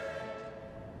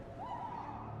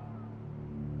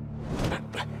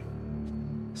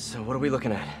 So what are we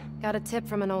looking at? Got a tip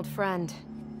from an old friend.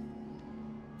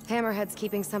 Hammerhead's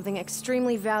keeping something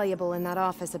extremely valuable in that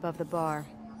office above the bar.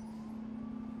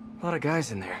 A lot of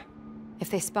guys in there. If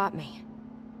they spot me,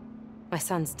 my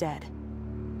son's dead.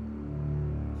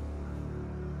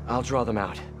 I'll draw them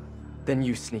out. Then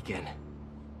you sneak in.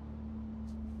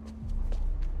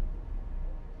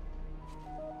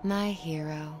 My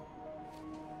hero.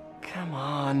 Come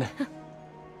on.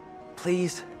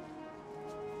 Please.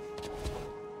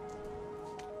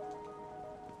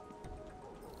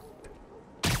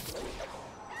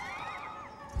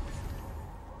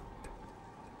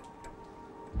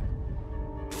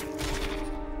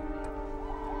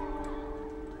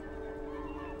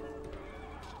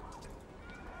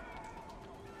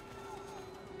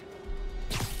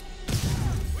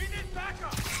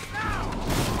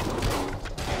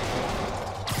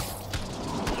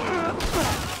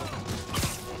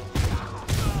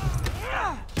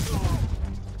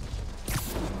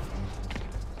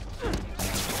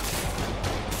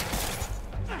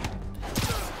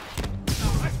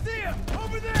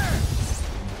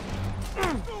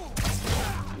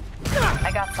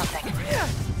 I got something.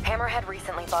 Hammerhead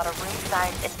recently bought a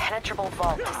room-sized, impenetrable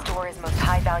vault to store his most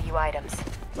high-value items.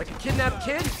 Like a kidnapped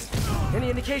kid? Any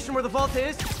indication where the vault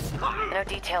is? No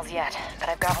details yet, but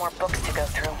I've got more books to go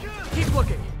through. Keep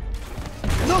looking.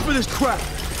 Enough of this crap!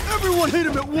 Everyone hit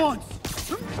him at once!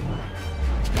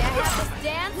 May I have this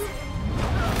dance?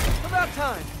 About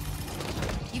time.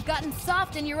 You've gotten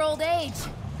soft in your old age.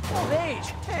 Old age?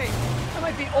 Hey, I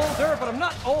might be older, but I'm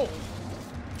not old.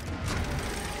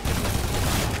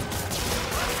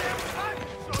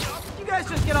 You guys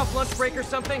just get off lunch break or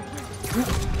something?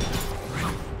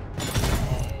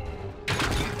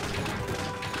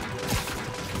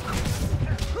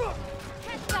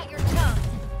 Catch out your tongue.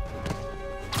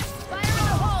 Fire in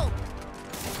the hole.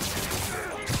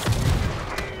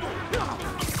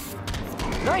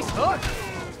 Nice hook!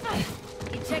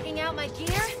 You checking out my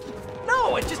gear?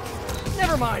 No, it just...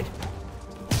 Never mind.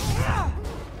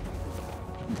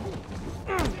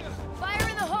 Fire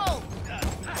in the hole.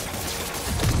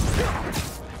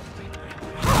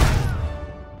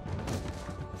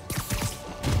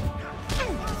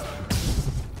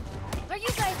 Are you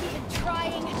guys even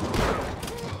trying?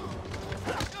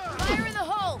 Fire in the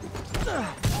hole.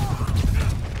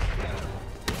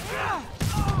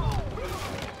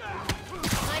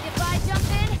 Mind if I jump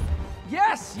in?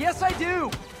 Yes, yes I do!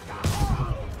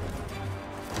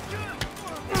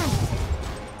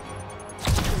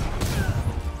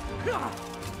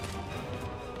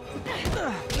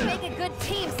 We make a good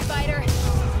team, Spider.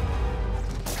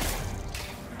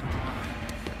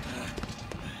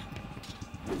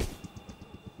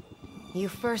 You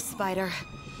first, Spider.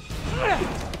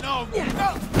 No!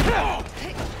 No!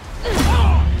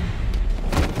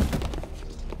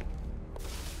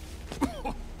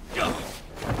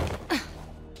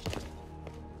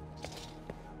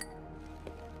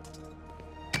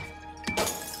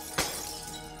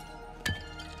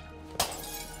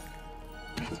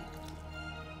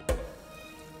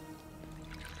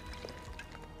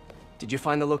 Did you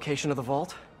find the location of the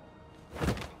vault?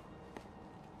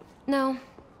 No,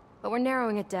 but we're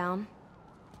narrowing it down.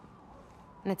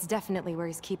 And it's definitely where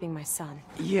he's keeping my son.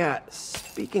 Yeah,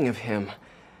 speaking of him,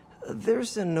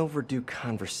 there's an overdue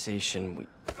conversation we...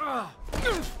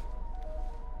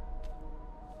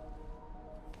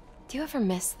 Do you ever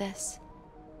miss this?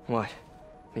 What?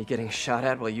 Me getting shot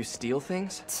at while you steal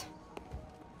things?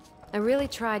 I really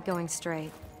tried going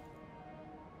straight.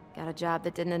 Got a job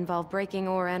that didn't involve breaking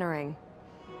or entering.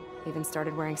 Even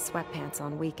started wearing sweatpants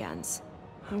on weekends.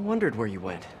 I wondered where you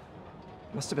went.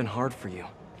 Must have been hard for you.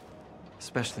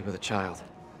 Especially with a child.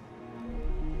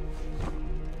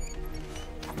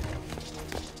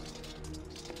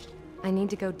 I need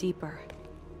to go deeper,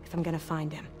 if I'm gonna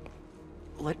find him.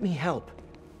 Let me help.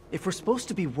 If we're supposed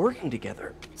to be working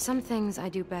together... Some things I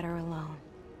do better alone.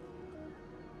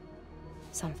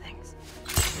 Some things.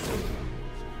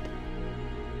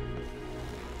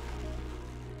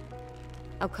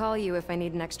 I'll call you if I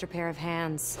need an extra pair of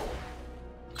hands.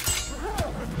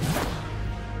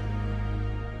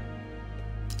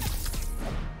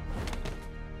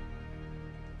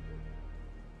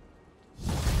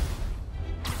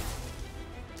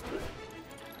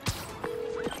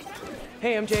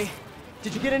 Hey, MJ.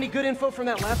 Did you get any good info from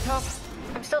that laptop?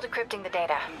 I'm still decrypting the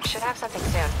data. Should have something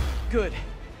soon. Good.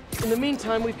 In the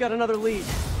meantime, we've got another lead.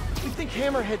 We think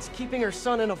Hammerhead's keeping her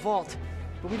son in a vault,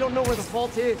 but we don't know where the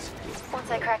vault is. Once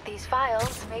I crack these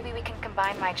files, maybe we can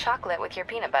combine my chocolate with your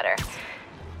peanut butter.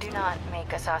 Do not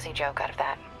make a saucy joke out of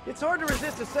that. It's hard to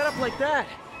resist a setup like that,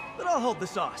 but I'll hold the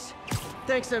sauce.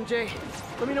 Thanks, MJ.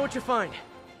 Let me know what you find.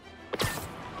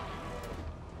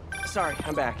 Sorry,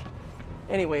 I'm back.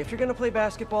 Anyway, if you're gonna play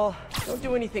basketball, don't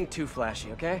do anything too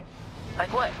flashy, okay?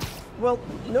 Like what? Well,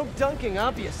 no dunking,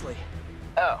 obviously.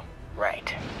 Oh,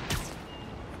 right.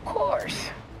 Of course.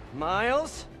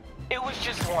 Miles? It was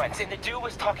just once, and the dude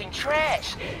was talking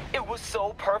trash. It was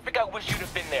so perfect, I wish you'd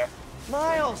have been there.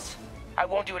 Miles! I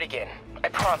won't do it again. I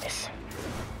promise.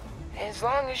 As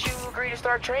long as you agree to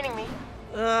start training me.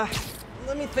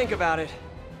 Let me think about it.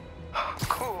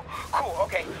 Cool.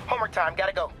 Okay, homework time.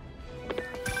 Gotta go.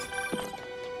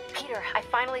 Peter, I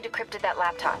finally decrypted that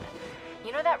laptop.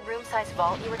 You know that room-sized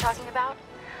vault you were talking about?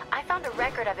 I found a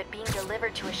record of it being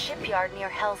delivered to a shipyard near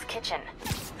Hell's Kitchen.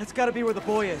 That's gotta be where the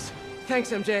boy is.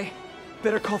 Thanks, MJ.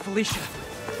 Better call Felicia.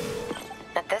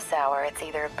 At this hour, it's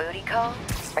either a booty call,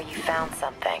 or you found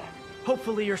something.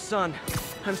 Hopefully your son.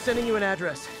 I'm sending you an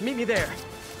address. Meet me there.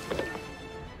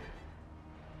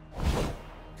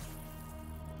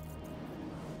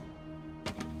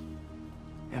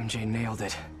 MJ nailed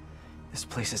it. This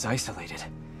place is isolated.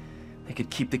 They could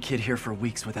keep the kid here for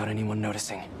weeks without anyone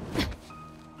noticing.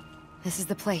 This is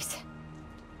the place.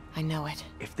 I know it.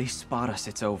 If they spot us,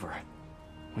 it's over.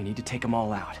 We need to take them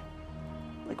all out.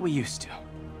 Like we used to.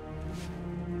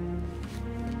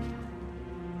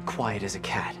 Quiet as a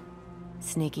cat.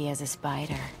 Sneaky as a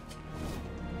spider.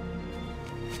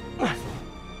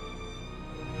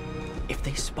 If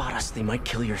they spot us, they might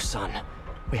kill your son.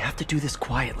 We have to do this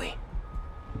quietly.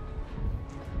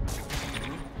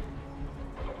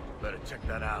 Better check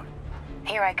that out.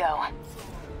 Here I go.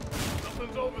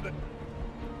 Something's over there.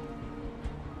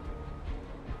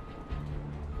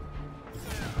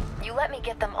 You let me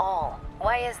get them all.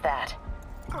 Why is that?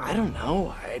 I don't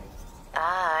know.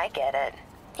 I get it.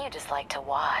 You just like to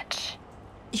watch.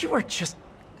 You are just...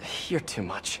 You're too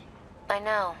much. I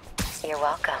know. You're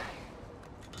welcome.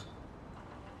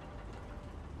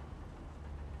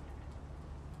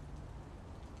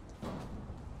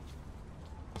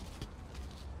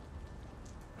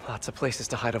 Lots of places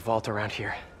to hide a vault around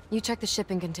here. You check the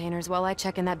shipping containers while I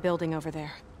check in that building over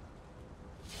there.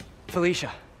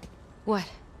 Felicia. What?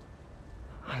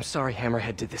 I'm sorry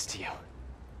Hammerhead did this to you.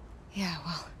 Yeah,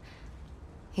 well...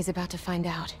 he's about to find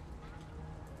out.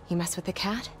 You mess with the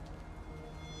cat?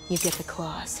 You get the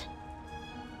claws.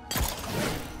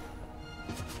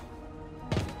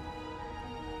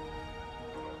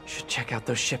 Should check out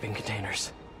those shipping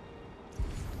containers.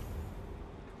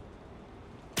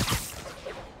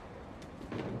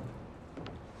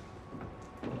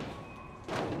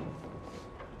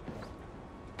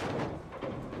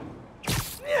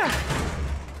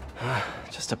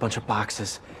 Just a bunch of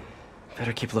boxes.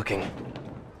 Better keep looking.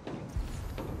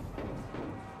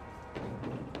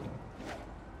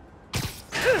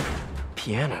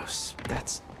 Pianos.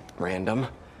 That's random.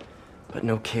 But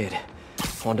no kid.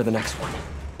 On to the next one.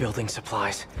 Building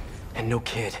supplies. And no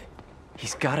kid.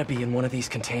 He's gotta be in one of these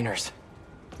containers.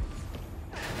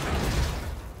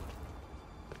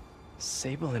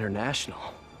 Sable International.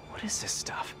 What is this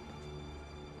stuff?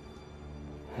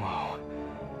 Whoa.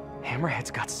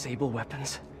 Hammerhead's got Sable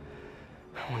weapons.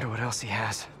 I wonder what else he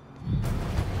has.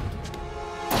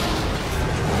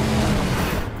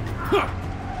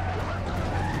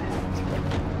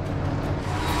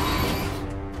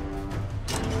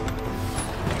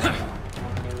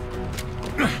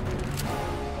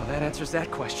 Well, that answers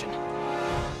that question.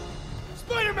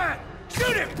 Spider-Man!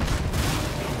 Shoot him!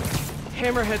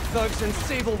 Hammerhead thugs and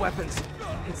Sable weapons.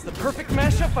 It's the perfect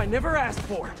mashup I never asked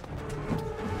for.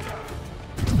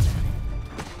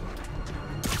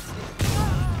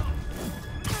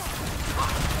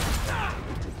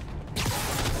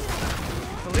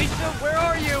 Felicia, where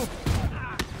are you?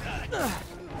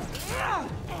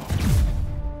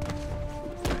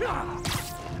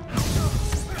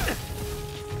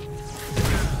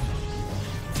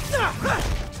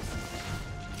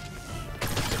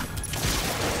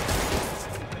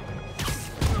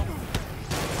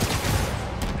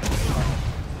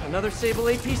 Another Sable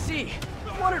APC.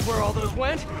 Wondered where all those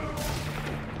went.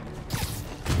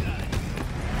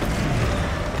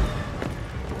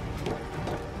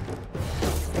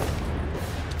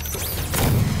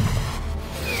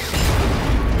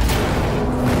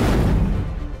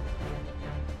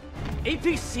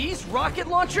 APCs? Rocket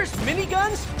launchers?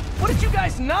 Miniguns? What did you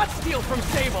guys not steal from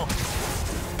Sable?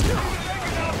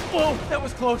 Whoa, that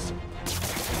was close.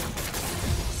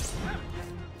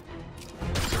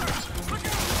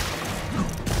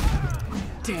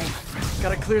 Damn.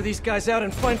 Gotta clear these guys out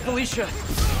and find Felicia.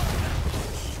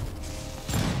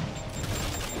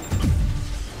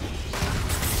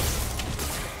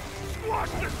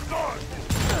 Watch this gun!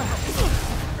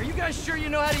 Are you guys sure you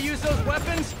know how to use those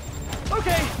weapons?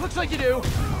 Okay, looks like you do.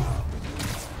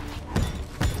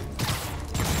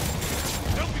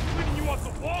 They'll be cleaning you off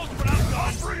the walls, but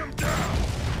I'll bring them down!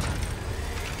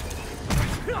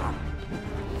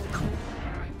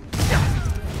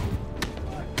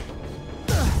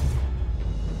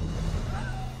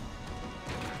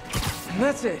 And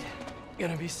that's it.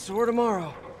 Gonna be sore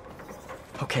tomorrow.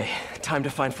 Okay, time to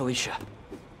find Felicia.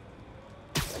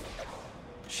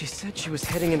 She said she was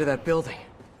heading into that building.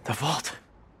 The vault.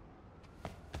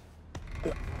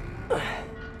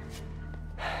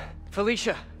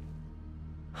 Felicia.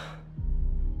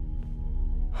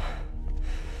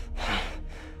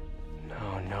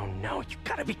 No, you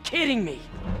gotta be kidding me!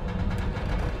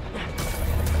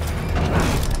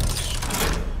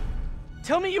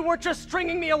 Tell me you weren't just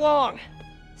stringing me along!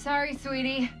 Sorry,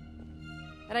 sweetie.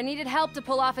 But I needed help to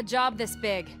pull off a job this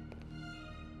big.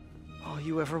 All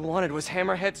you ever wanted was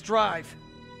Hammerhead's drive.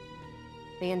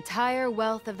 The entire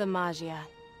wealth of the Magia.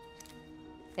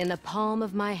 In the palm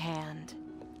of my hand.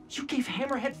 You gave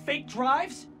Hammerhead fake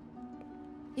drives?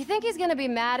 You think he's gonna be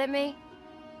mad at me?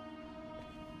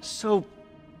 So,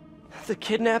 The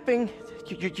kidnapping?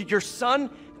 Your son?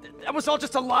 That was all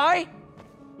just a lie?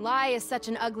 Lie is such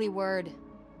an ugly word.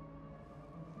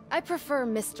 I prefer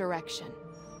misdirection.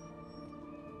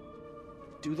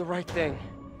 Do the right thing.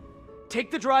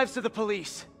 Take the drives to the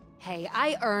police. Hey,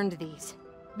 I earned these.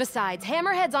 Besides,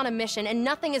 Hammerhead's on a mission and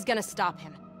nothing is gonna stop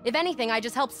him. If anything, I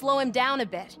just help slow him down a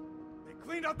bit. They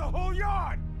cleaned out the whole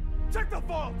yard! Check the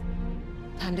vault!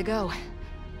 Time to go.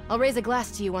 I'll raise a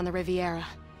glass to you on the Riviera.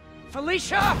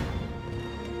 Felicia!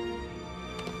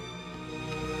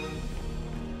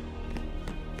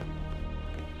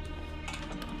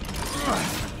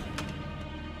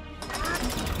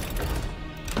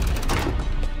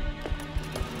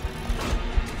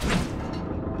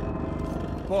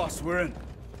 Boss, we're in.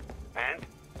 And?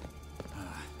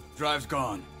 Drive's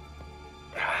gone.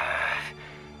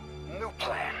 New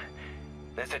plan.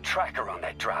 There's a tracker on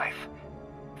that drive.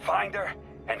 Find her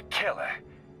and kill her.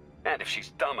 And if she's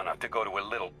dumb enough to go to her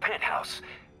little penthouse,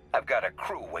 I've got a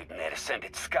crew waiting there to send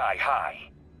it sky high.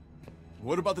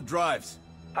 What about the drives?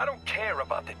 I don't care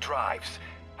about the drives.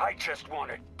 I just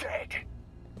want her dead.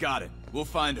 Got it. We'll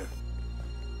find her.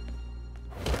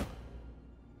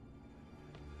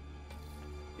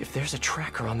 If there's a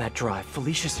tracker on that drive,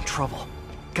 Felicia's in trouble.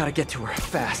 Gotta get to her,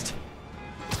 fast.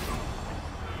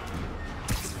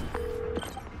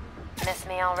 Miss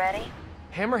me already?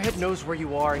 Hammerhead knows where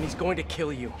you are, and he's going to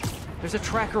kill you. There's a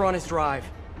tracker on his drive.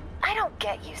 I don't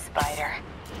get you, Spider.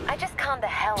 I just conned the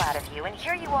hell out of you, and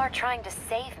here you are trying to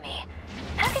save me.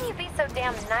 How can you be so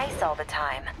damn nice all the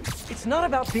time? It's not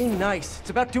about being nice, it's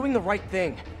about doing the right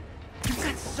thing. You've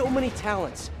got so many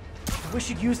talents. I wish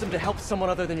you'd use them to help someone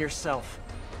other than yourself.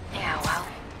 Yeah, well,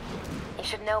 you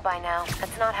should know by now.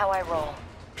 That's not how I roll.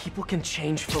 People can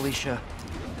change, Felicia.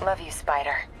 Love you,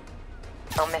 Spider.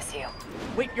 I'll miss you.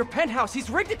 Wait, your penthouse! He's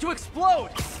rigged it to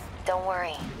explode! Don't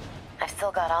worry. I've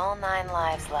still got all 9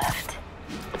 lives left.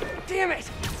 Damn it!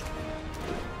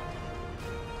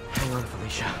 Hang on,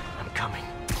 Felicia. I'm coming.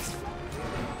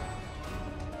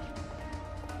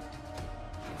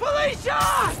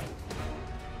 Felicia!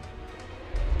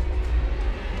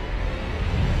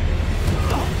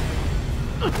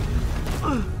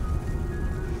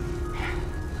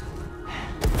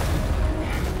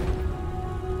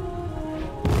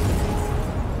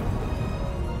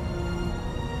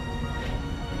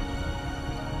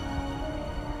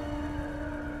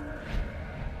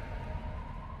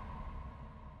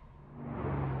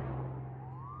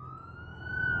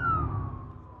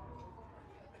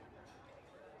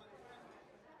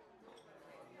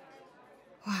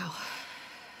 Wow.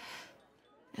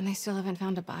 And they still haven't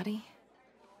found a body?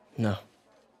 No.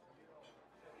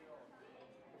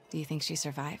 Do you think she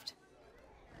survived?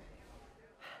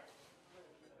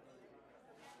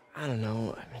 I don't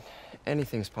know. I mean,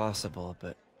 anything's possible,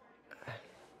 but...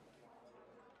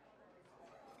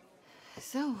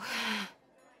 So,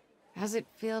 how's it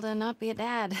feel to not be a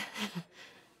dad?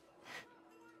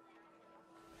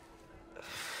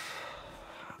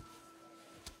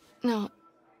 No,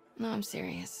 I'm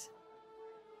serious.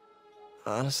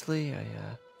 Honestly,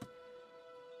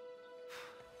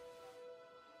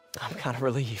 I'm kind of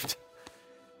relieved.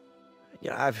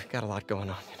 Yeah, I've got a lot going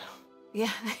on, you know.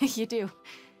 Yeah, you do.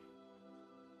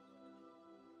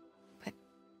 But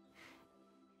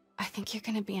I think you're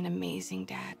gonna be an amazing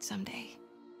dad someday.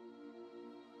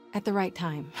 At the right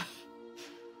time.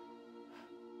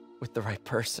 With the right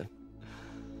person.